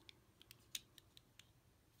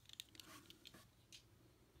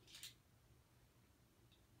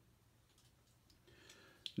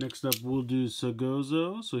 Next up we'll do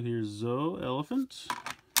Sagozo. So here's Zo, elephant.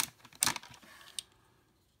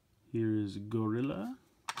 Here is Gorilla.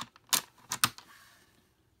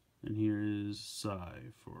 And here is Sai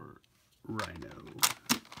for Rhino.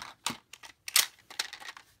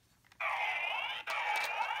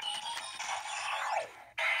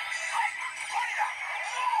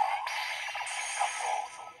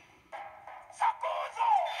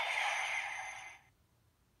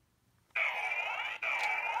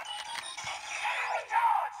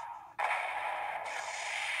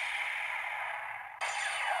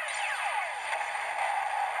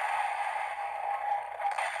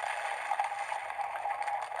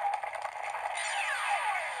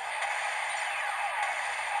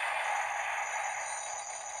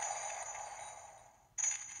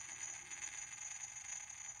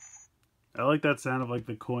 I like that sound of like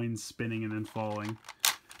the coins spinning and then falling.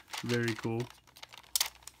 Very cool.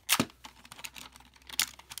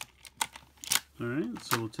 Alright,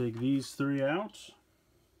 so we'll take these three out.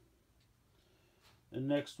 And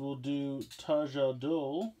next we'll do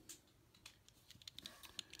Tajadol.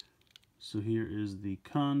 So here is the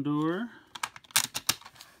Condor.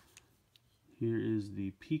 Here is the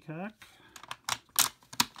Peacock.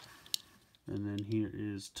 And then here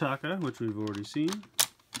is Taka, which we've already seen.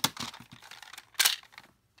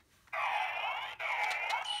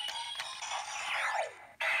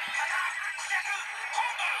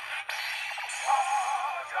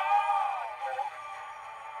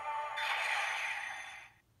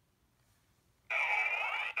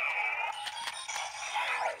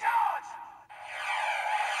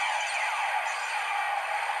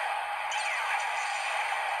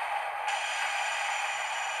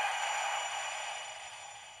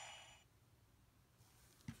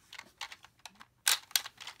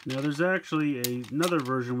 Now there's actually another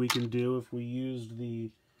version we can do if we used the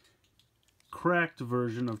cracked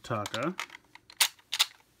version of Taka.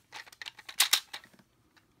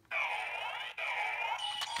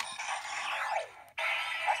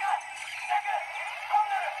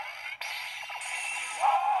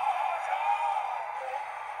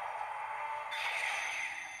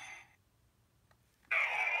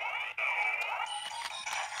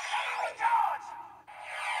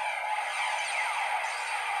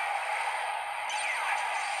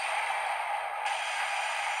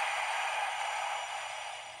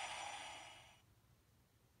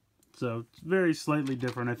 So it's very slightly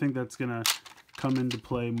different. I think that's going to come into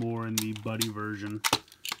play more in the Buddy version.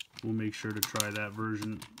 We'll make sure to try that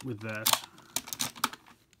version with that.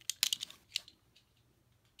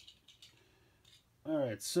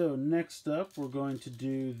 Alright, so next up we're going to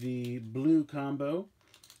do the blue combo,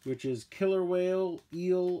 which is Killer Whale,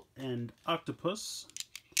 Eel, and Octopus.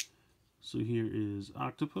 So here is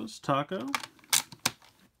Octopus, Taco.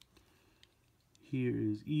 Here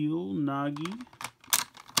is Eel, Nagi.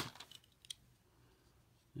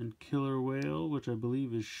 And Killer Whale, which I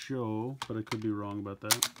believe is Sho, but I could be wrong about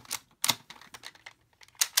that.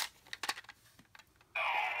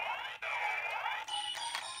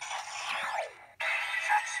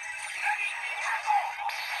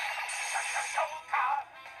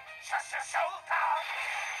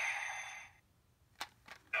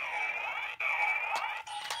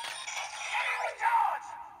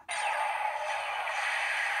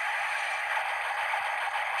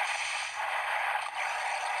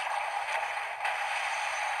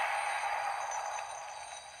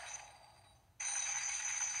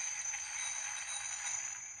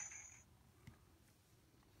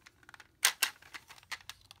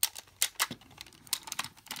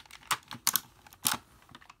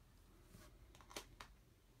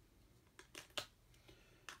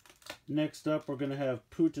 Next up, we're going to have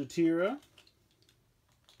Putatira.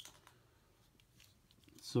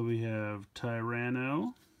 So we have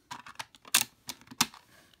Tyranno,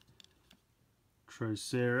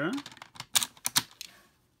 Tricera,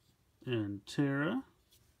 and Terra.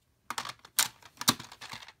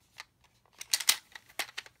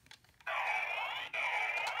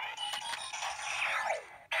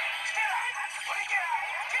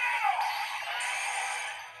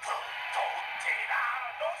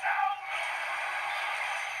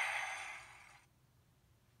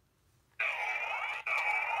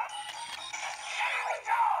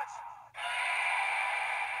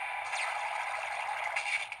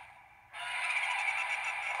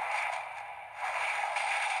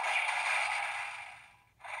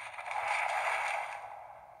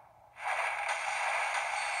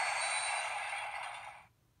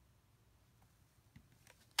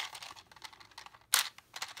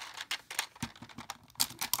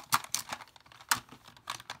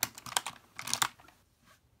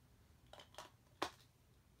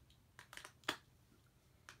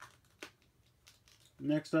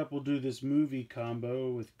 Next up, we'll do this movie combo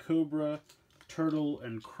with Cobra, Turtle,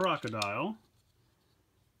 and Crocodile.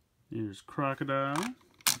 Here's crocodile.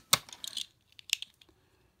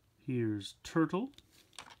 Here's turtle.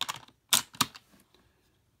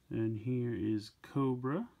 And here is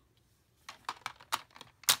cobra.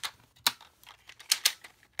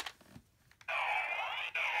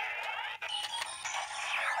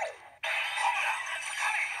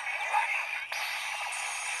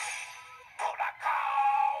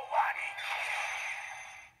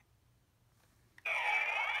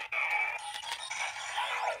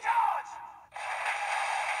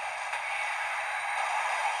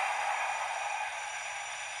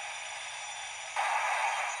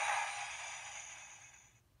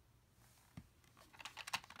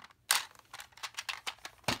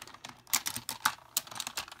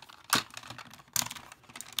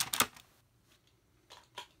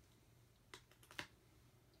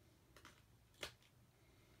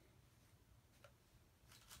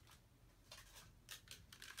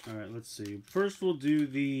 Alright, let's see. First we'll do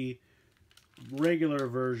the regular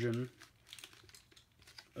version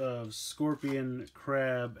of scorpion,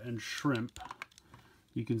 crab, and shrimp.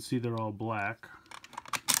 You can see they're all black.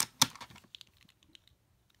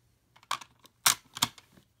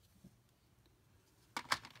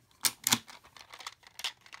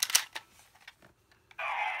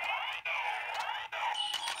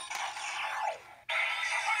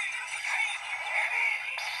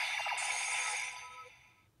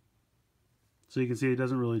 So you can see it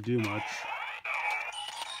doesn't really do much.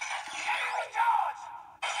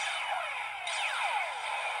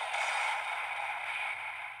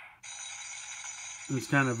 It's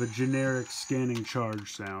kind of a generic scanning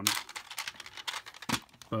charge sound.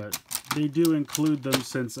 But they do include them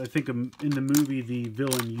since I think in the movie the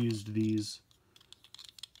villain used these.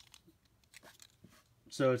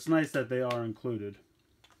 So it's nice that they are included.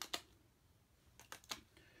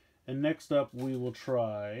 And next up we will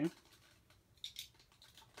try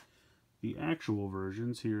the actual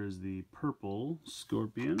versions. Here is the purple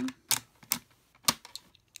scorpion,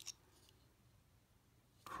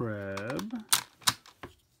 crab,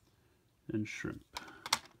 and shrimp.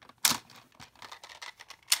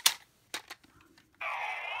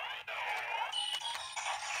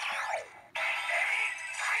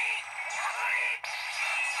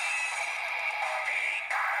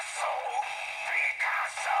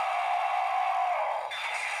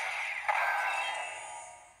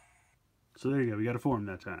 So there you go, we got a form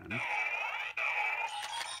that time.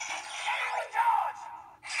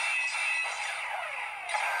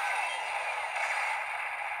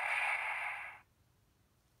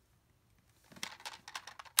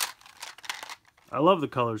 I love the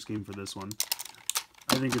color scheme for this one.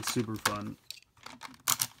 I think it's super fun.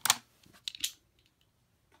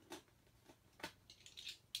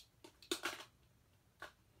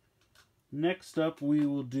 Next up we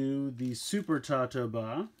will do the Super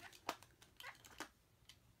Tatoba.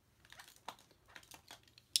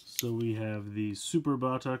 So we have the Super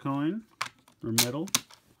Bata coin, or medal.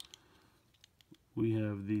 We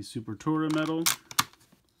have the Super Tora medal,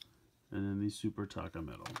 and then the Super Taka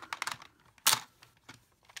medal.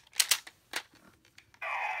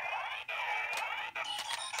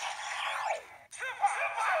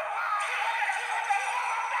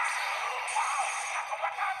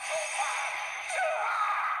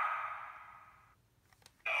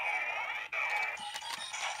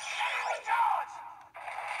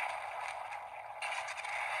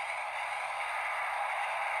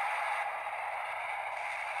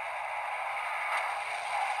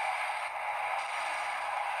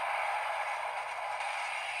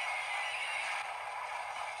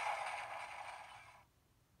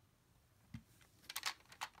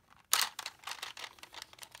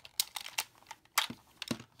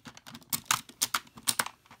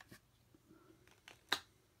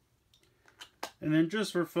 And then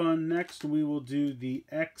just for fun, next we will do the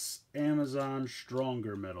X Amazon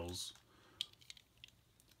Stronger medals.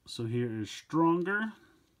 So here is Stronger.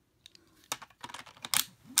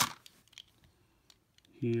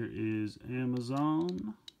 Here is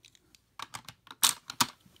Amazon.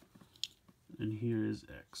 And here is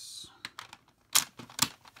X.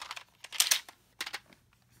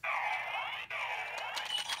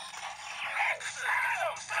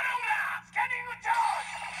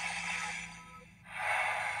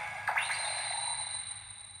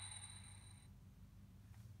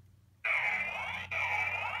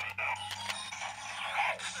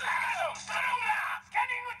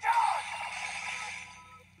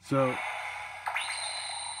 So,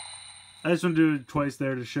 I just want to do it twice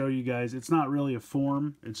there to show you guys. It's not really a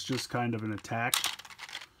form, it's just kind of an attack.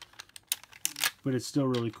 But it's still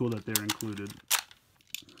really cool that they're included.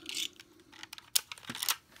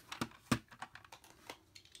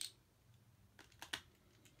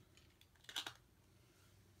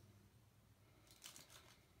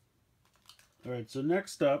 Alright, so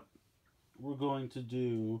next up, we're going to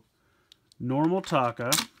do normal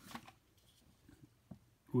Taka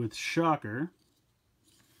with Shocker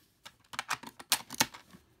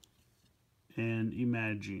and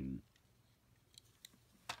Imagine.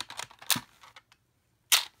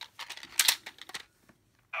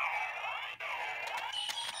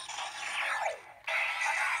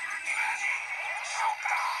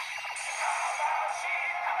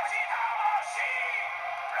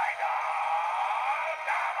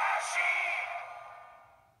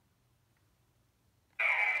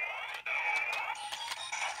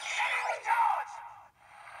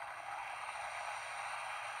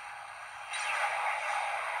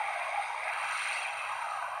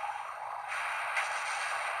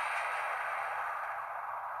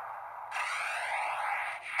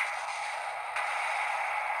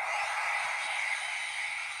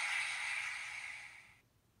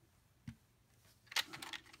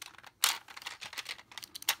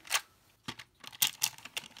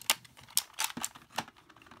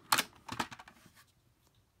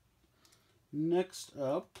 Next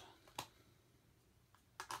up,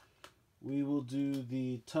 we will do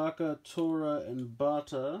the Taka, Tora, and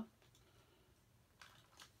Bata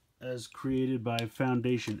as created by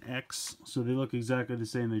Foundation X. So they look exactly the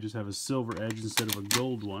same, they just have a silver edge instead of a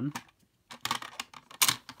gold one.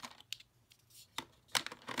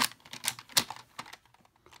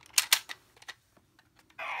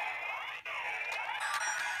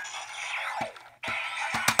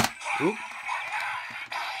 Oop.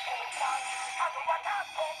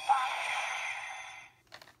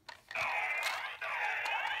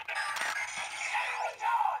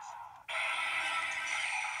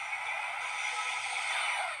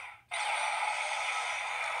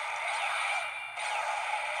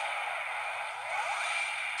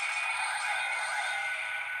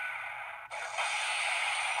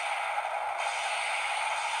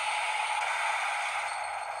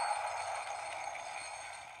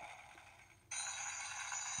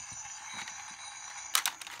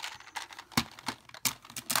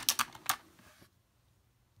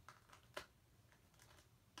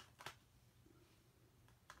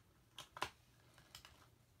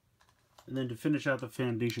 And then to finish out the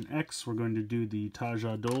Foundation X, we're going to do the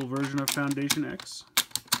Taja Dole version of Foundation X.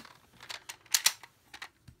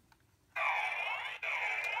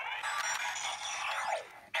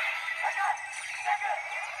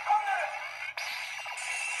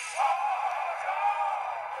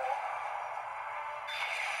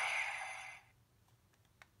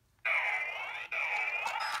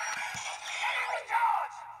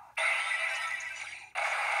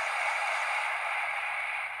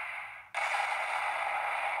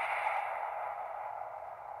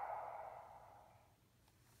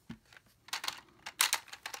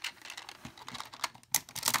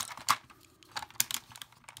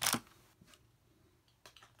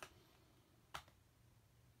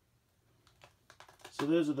 So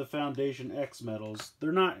those are the Foundation X medals.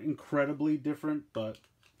 They're not incredibly different, but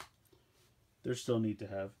they're still neat to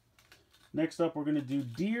have. Next up, we're going to do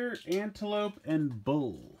Deer, Antelope, and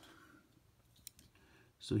Bull.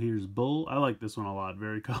 So here's Bull. I like this one a lot.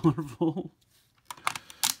 Very colorful.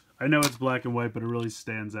 I know it's black and white, but it really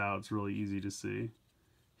stands out. It's really easy to see.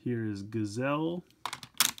 Here is Gazelle.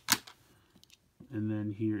 And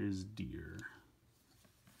then here is Deer.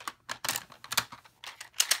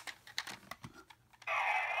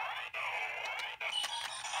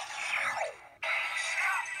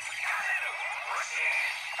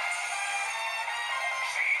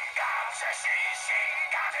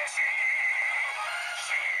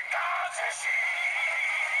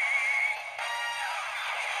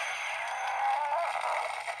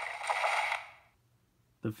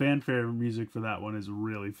 The fanfare music for that one is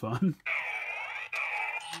really fun.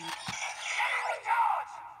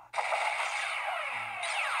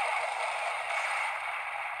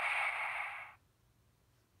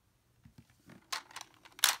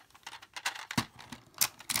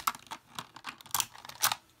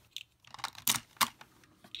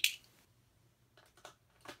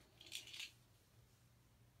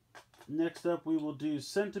 Next up, we will do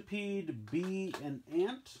Centipede, Bee, and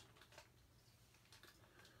Ant.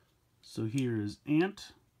 So here is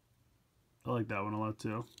Ant. I like that one a lot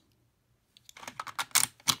too.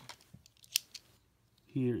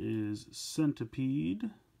 Here is Centipede.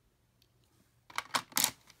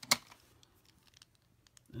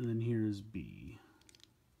 And then here is Bee.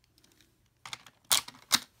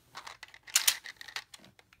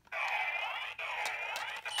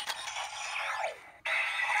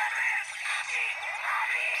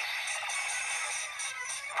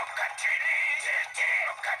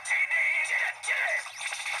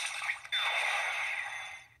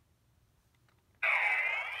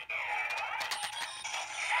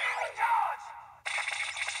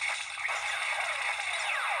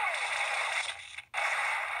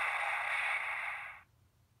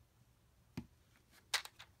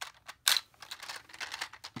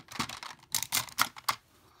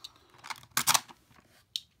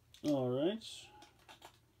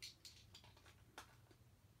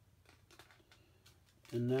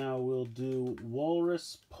 And now we'll do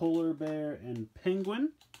Walrus, Polar Bear, and Penguin.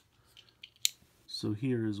 So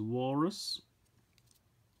here is Walrus.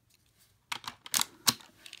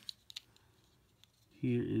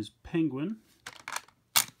 Here is Penguin.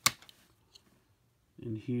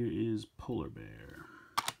 And here is Polar Bear.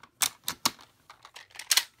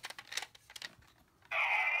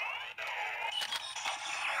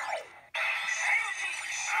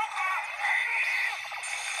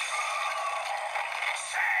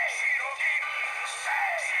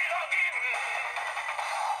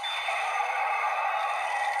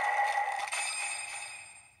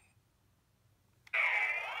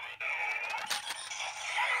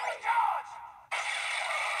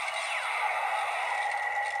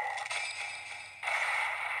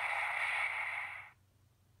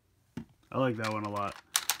 I like that one a lot.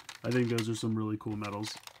 I think those are some really cool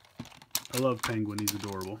medals. I love Penguin, he's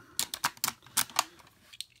adorable.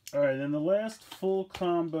 Alright, then the last full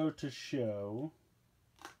combo to show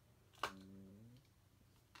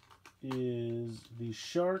is the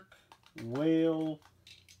shark, whale,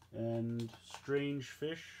 and strange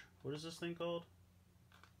fish. What is this thing called?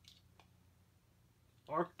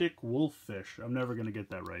 Arctic wolffish. I'm never going to get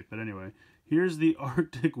that right, but anyway. Here's the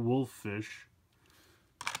Arctic wolffish.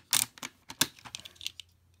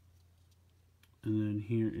 And then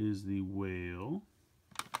here is the whale.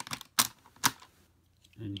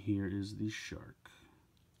 And here is the shark.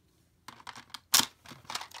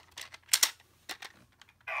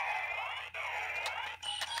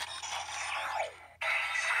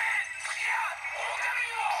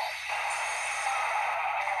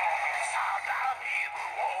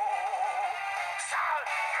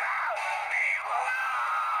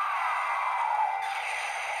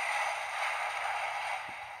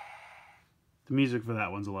 The music for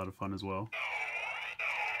that one's a lot of fun as well.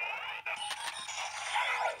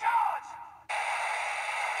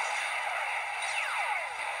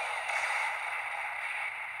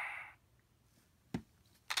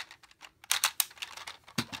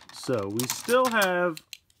 So we still have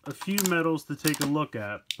a few medals to take a look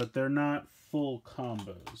at, but they're not full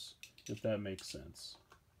combos, if that makes sense.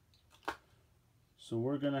 So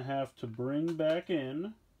we're going to have to bring back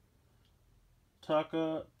in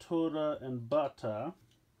Taka, Tora, and Bata.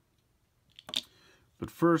 But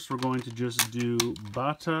first we're going to just do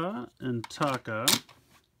Bata and Taka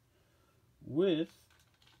with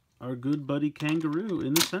our good buddy Kangaroo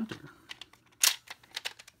in the center.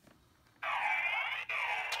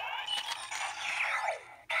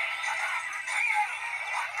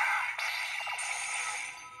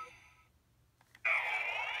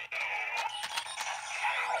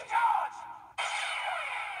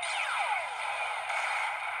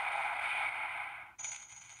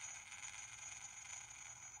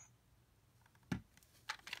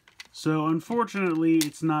 So unfortunately,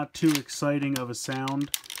 it's not too exciting of a sound,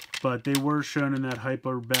 but they were shown in that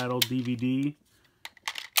Hyper Battle DVD,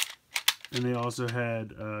 and they also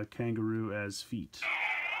had Kangaroo as feet.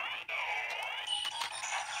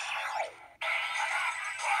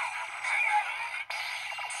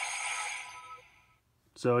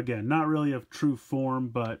 So again, not really of true form,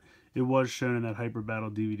 but it was shown in that Hyper Battle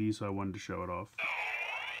DVD, so I wanted to show it off.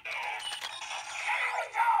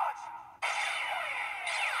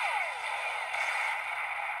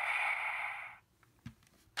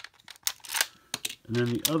 And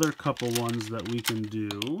then the other couple ones that we can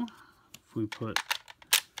do, if we put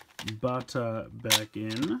Bata back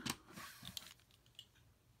in,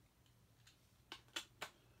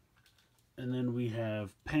 and then we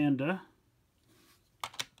have Panda,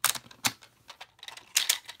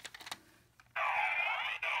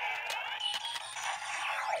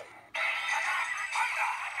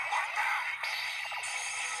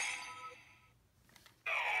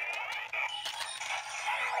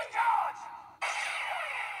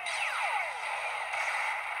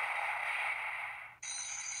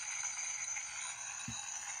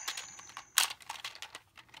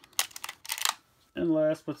 and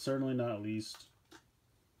last but certainly not least,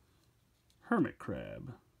 Hermit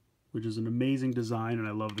Crab, which is an amazing design and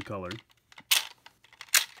I love the color.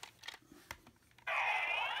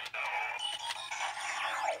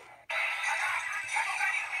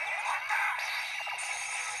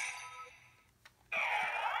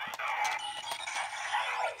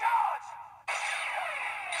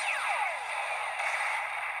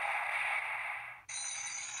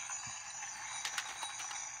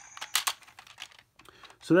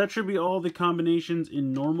 So that should be all the combinations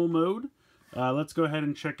in normal mode. Let's go ahead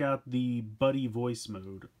and check out the Buddy Voice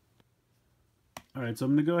mode. Alright, so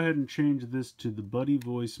I'm going to go ahead and change this to the Buddy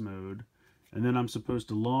Voice mode. And then I'm supposed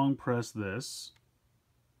to long press this.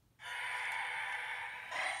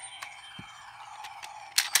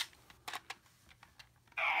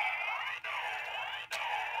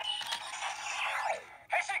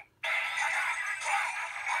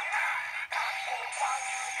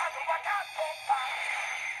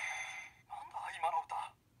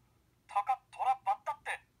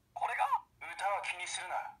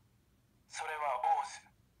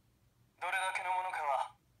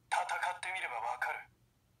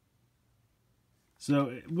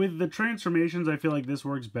 So with the transformations, I feel like this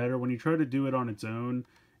works better. When you try to do it on its own,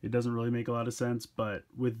 it doesn't really make a lot of sense. But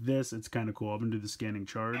with this, it's kind of cool. I'm going to do the scanning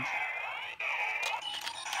charge.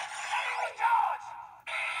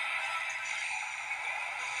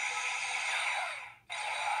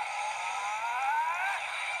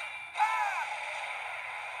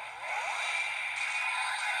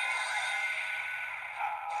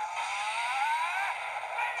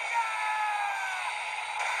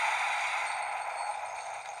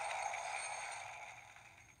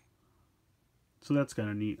 So that's kind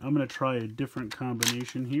of neat. I'm going to try a different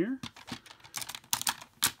combination here.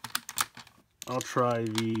 I'll try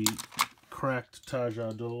the cracked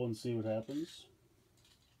Tajadol and see what happens.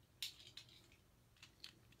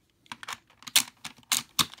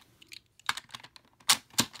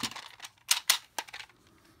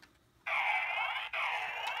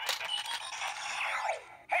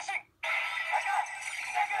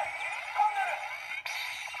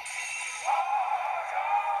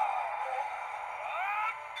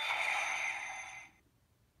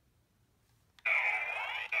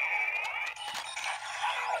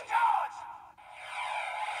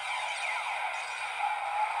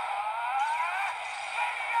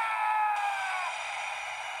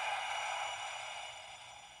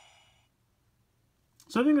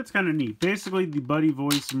 So I think that's kind of neat. Basically, the Buddy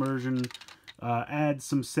voice immersion adds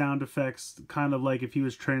some sound effects, kind of like if he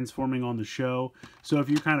was transforming on the show. So if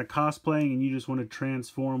you're kind of cosplaying and you just want to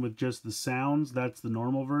transform with just the sounds, that's the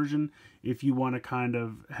normal version. If you want to kind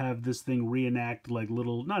of have this thing reenact like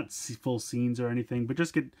little, not full scenes or anything, but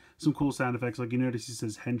just get some cool sound effects. Like you notice he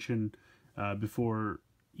says henshin before,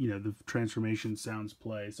 you know, the transformation sounds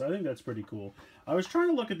play. So I think that's pretty cool. I was trying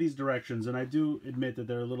to look at these directions, and I do admit that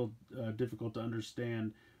they're a little difficult to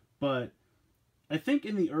understand, but I think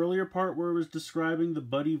in the earlier part where it was describing the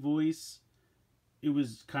Buddy voice, it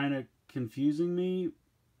was kind of confusing me,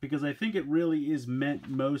 because I think it really is meant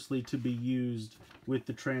mostly to be used with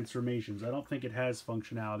the transformations. I don't think it has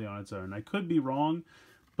functionality on its own. I could be wrong,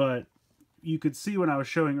 but you could see when I was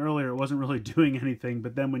showing earlier it wasn't really doing anything,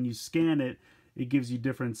 but then when you scan it, it gives you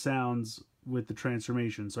different sounds with the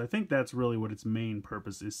transformation. So I think that's really what its main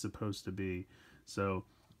purpose is supposed to be. So,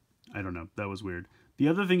 I don't know. That was weird. The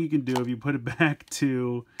other thing you can do, if you put it back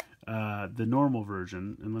to the normal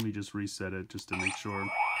version, and let me just reset it just to make sure.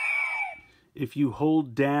 If you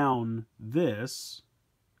hold down this,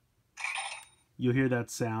 you'll hear that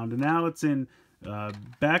sound. And now it's in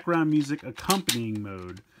background music accompanying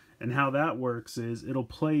mode. And how that works is it'll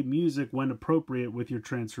play music when appropriate with your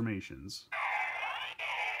transformations.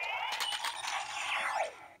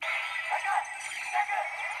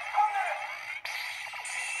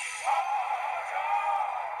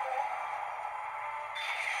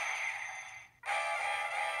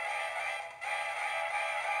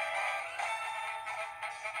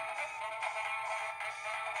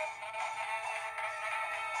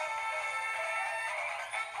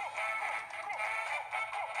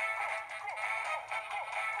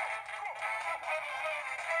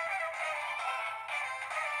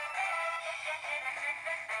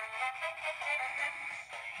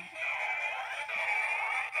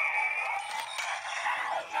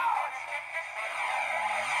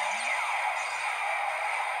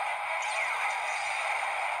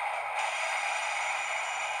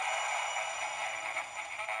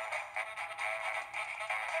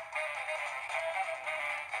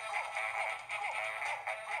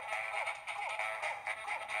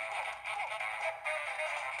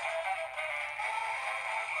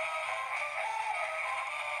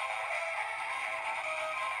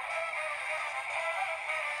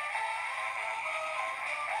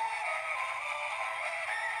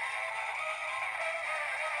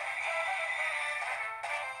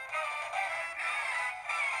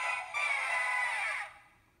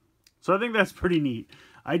 So I think that's pretty neat.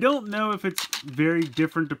 I don't know if it's very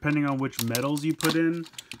different depending on which metals you put in.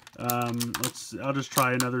 I'll just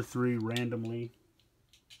try another 3 randomly.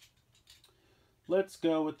 Let's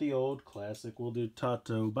go with the old classic. We'll do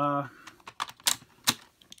Tatoba.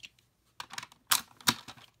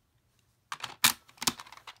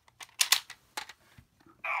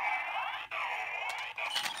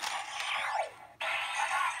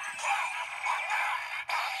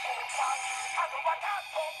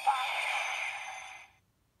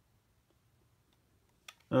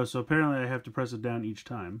 Oh, so apparently I have to press it down each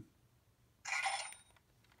time.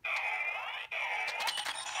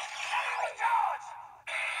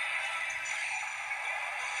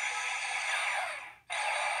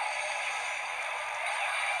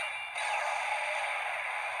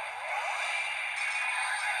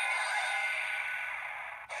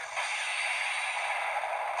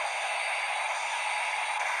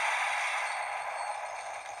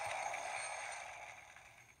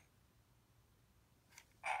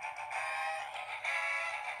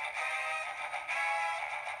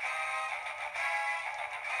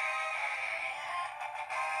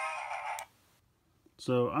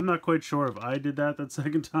 So I'm not quite sure if I did that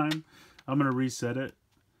second time. I'm going to reset it.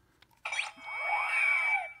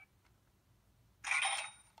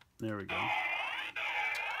 There we go.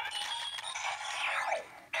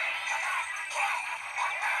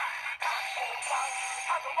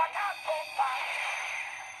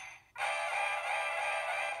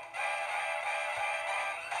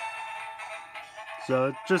 So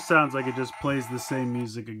it just sounds like it just plays the same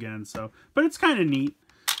music again. So, but it's kind of neat.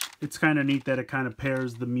 It's kind of neat that it kind of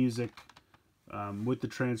pairs the music with the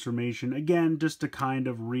transformation. Again, just to kind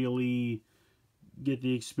of really get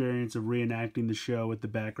the experience of reenacting the show with the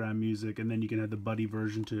background music, and then you can have the buddy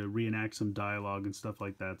version to reenact some dialogue and stuff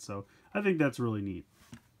like that. So I think that's really neat.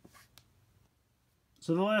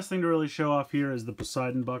 So the last thing to really show off here is the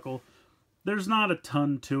Poseidon buckle. There's not a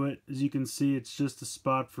ton to it. As you can see, it's just a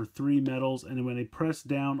spot for 3 metals, and when they press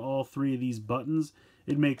down all 3 of these buttons,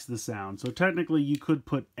 it makes the sound. So technically you could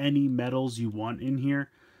put any metals you want in here,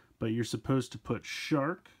 but you're supposed to put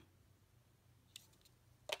shark,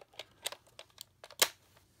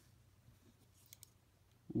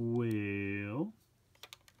 whale,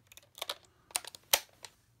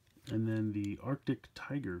 and then the Arctic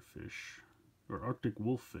tigerfish, or Arctic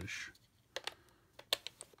wolffish.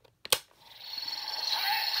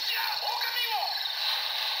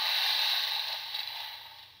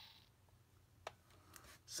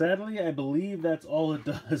 Sadly, I believe that's all it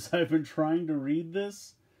does. I've been trying to read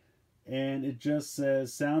this, and it just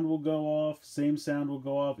says sound will go off, same sound will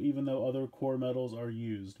go off, even though other core metals are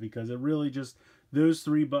used, because it really just, those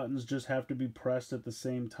 3 buttons just have to be pressed at the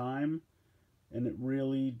same time, and it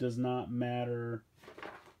really does not matter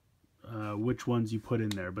which ones you put in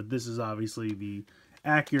there. But this is obviously the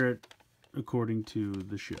accurate according to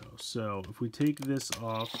the show. So if we take this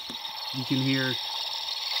off, you can hear,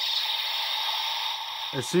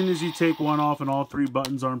 as soon as you take one off and all 3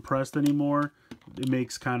 buttons aren't pressed anymore, it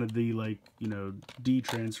makes kind of the, like, you know,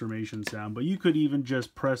 de-transformation sound. But you could even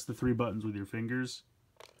just press the 3 buttons with your fingers.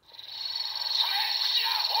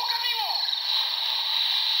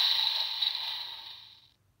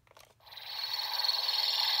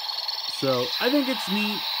 So I think it's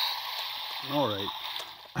neat. Alright.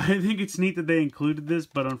 I think it's neat that they included this,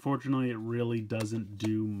 but unfortunately it really doesn't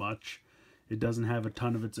do much. It doesn't have a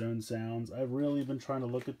ton of its own sounds. I've really been trying to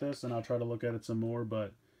look at this, and I'll try to look at it some more,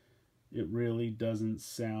 but it really doesn't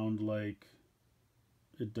sound like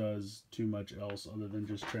it does too much else other than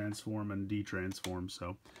just transform and de-transform.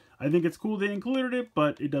 So I think it's cool they included it,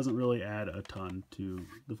 but it doesn't really add a ton to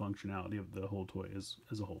the functionality of the whole toy as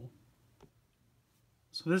a whole.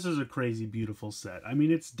 So this is a crazy beautiful set. I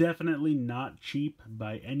mean, it's definitely not cheap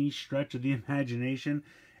by any stretch of the imagination.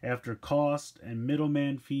 After cost and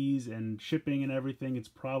middleman fees and shipping and everything, it's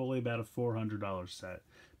probably about a $400 set.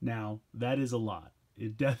 Now, that is a lot.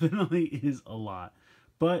 It definitely is a lot.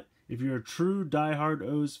 But if you're a true diehard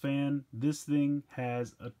O's fan, this thing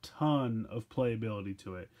has a ton of playability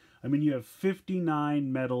to it. I mean, you have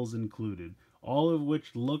 59 metals included, all of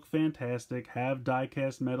which look fantastic, have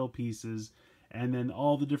die-cast metal pieces, and then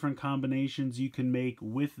all the different combinations you can make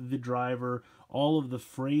with the driver, all of the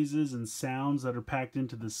phrases and sounds that are packed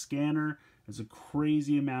into the scanner. There's a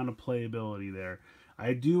crazy amount of playability there.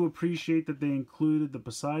 I do appreciate that they included the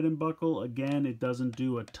Poseidon buckle. Again, it doesn't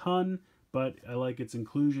do a ton, but I like its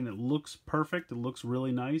inclusion. It looks perfect. It looks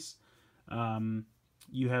really nice.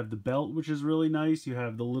 You have the belt, which is really nice. You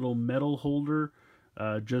have the little metal holder,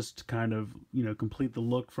 just to kind of, you know, complete the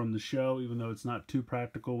look from the show, even though it's not too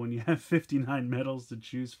practical when you have 59 metals to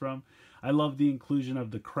choose from. I love the inclusion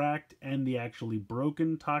of the cracked and the actually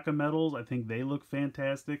broken Taka metals. I think they look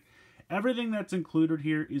fantastic. Everything that's included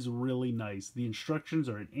here is really nice. The instructions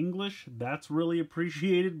are in English. That's really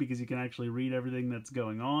appreciated because you can actually read everything that's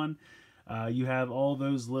going on. You have all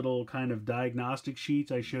those little kind of diagnostic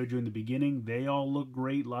sheets I showed you in the beginning. They all look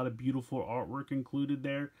great. A lot of beautiful artwork included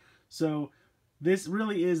there. So this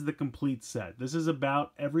really is the complete set. This is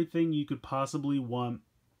about everything you could possibly want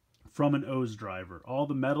from an O's driver. All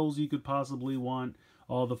the metals you could possibly want,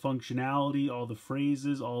 all the functionality, all the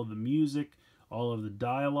phrases, all the music, all of the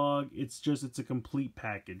dialogue. It's a complete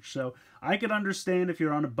package. So I could understand if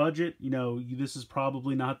you're on a budget, you know, this is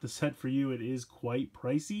probably not the set for you. It is quite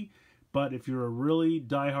pricey. But if you're a really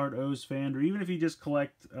diehard O's fan, or even if you just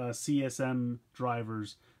collect CSM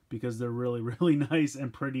drivers, because they're really, really nice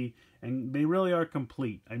and pretty, and they really are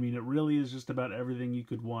complete. I mean, it really is just about everything you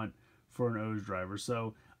could want for an O's driver.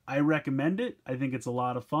 So I recommend it. I think it's a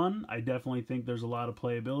lot of fun. I definitely think there's a lot of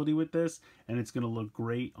playability with this, and it's going to look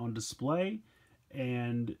great on display.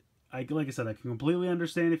 And like I said, I can completely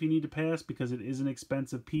understand if you need to pass, because it is an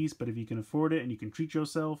expensive piece, but if you can afford it and you can treat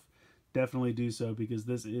yourself, definitely do so, because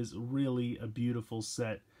this is really a beautiful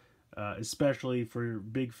set, especially for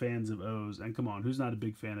big fans of O's. And come on, who's not a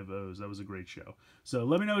big fan of O's? That was a great show. So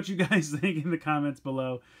let me know what you guys think in the comments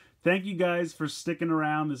below. Thank you guys for sticking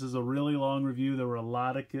around. This is a really long review. There were a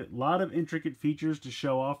lot of intricate features to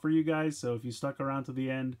show off for you guys. So if you stuck around to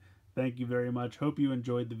the end, thank you very much. Hope you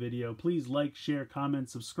enjoyed the video. Please like, share,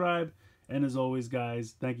 comment, subscribe. And as always,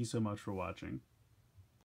 guys, thank you so much for watching.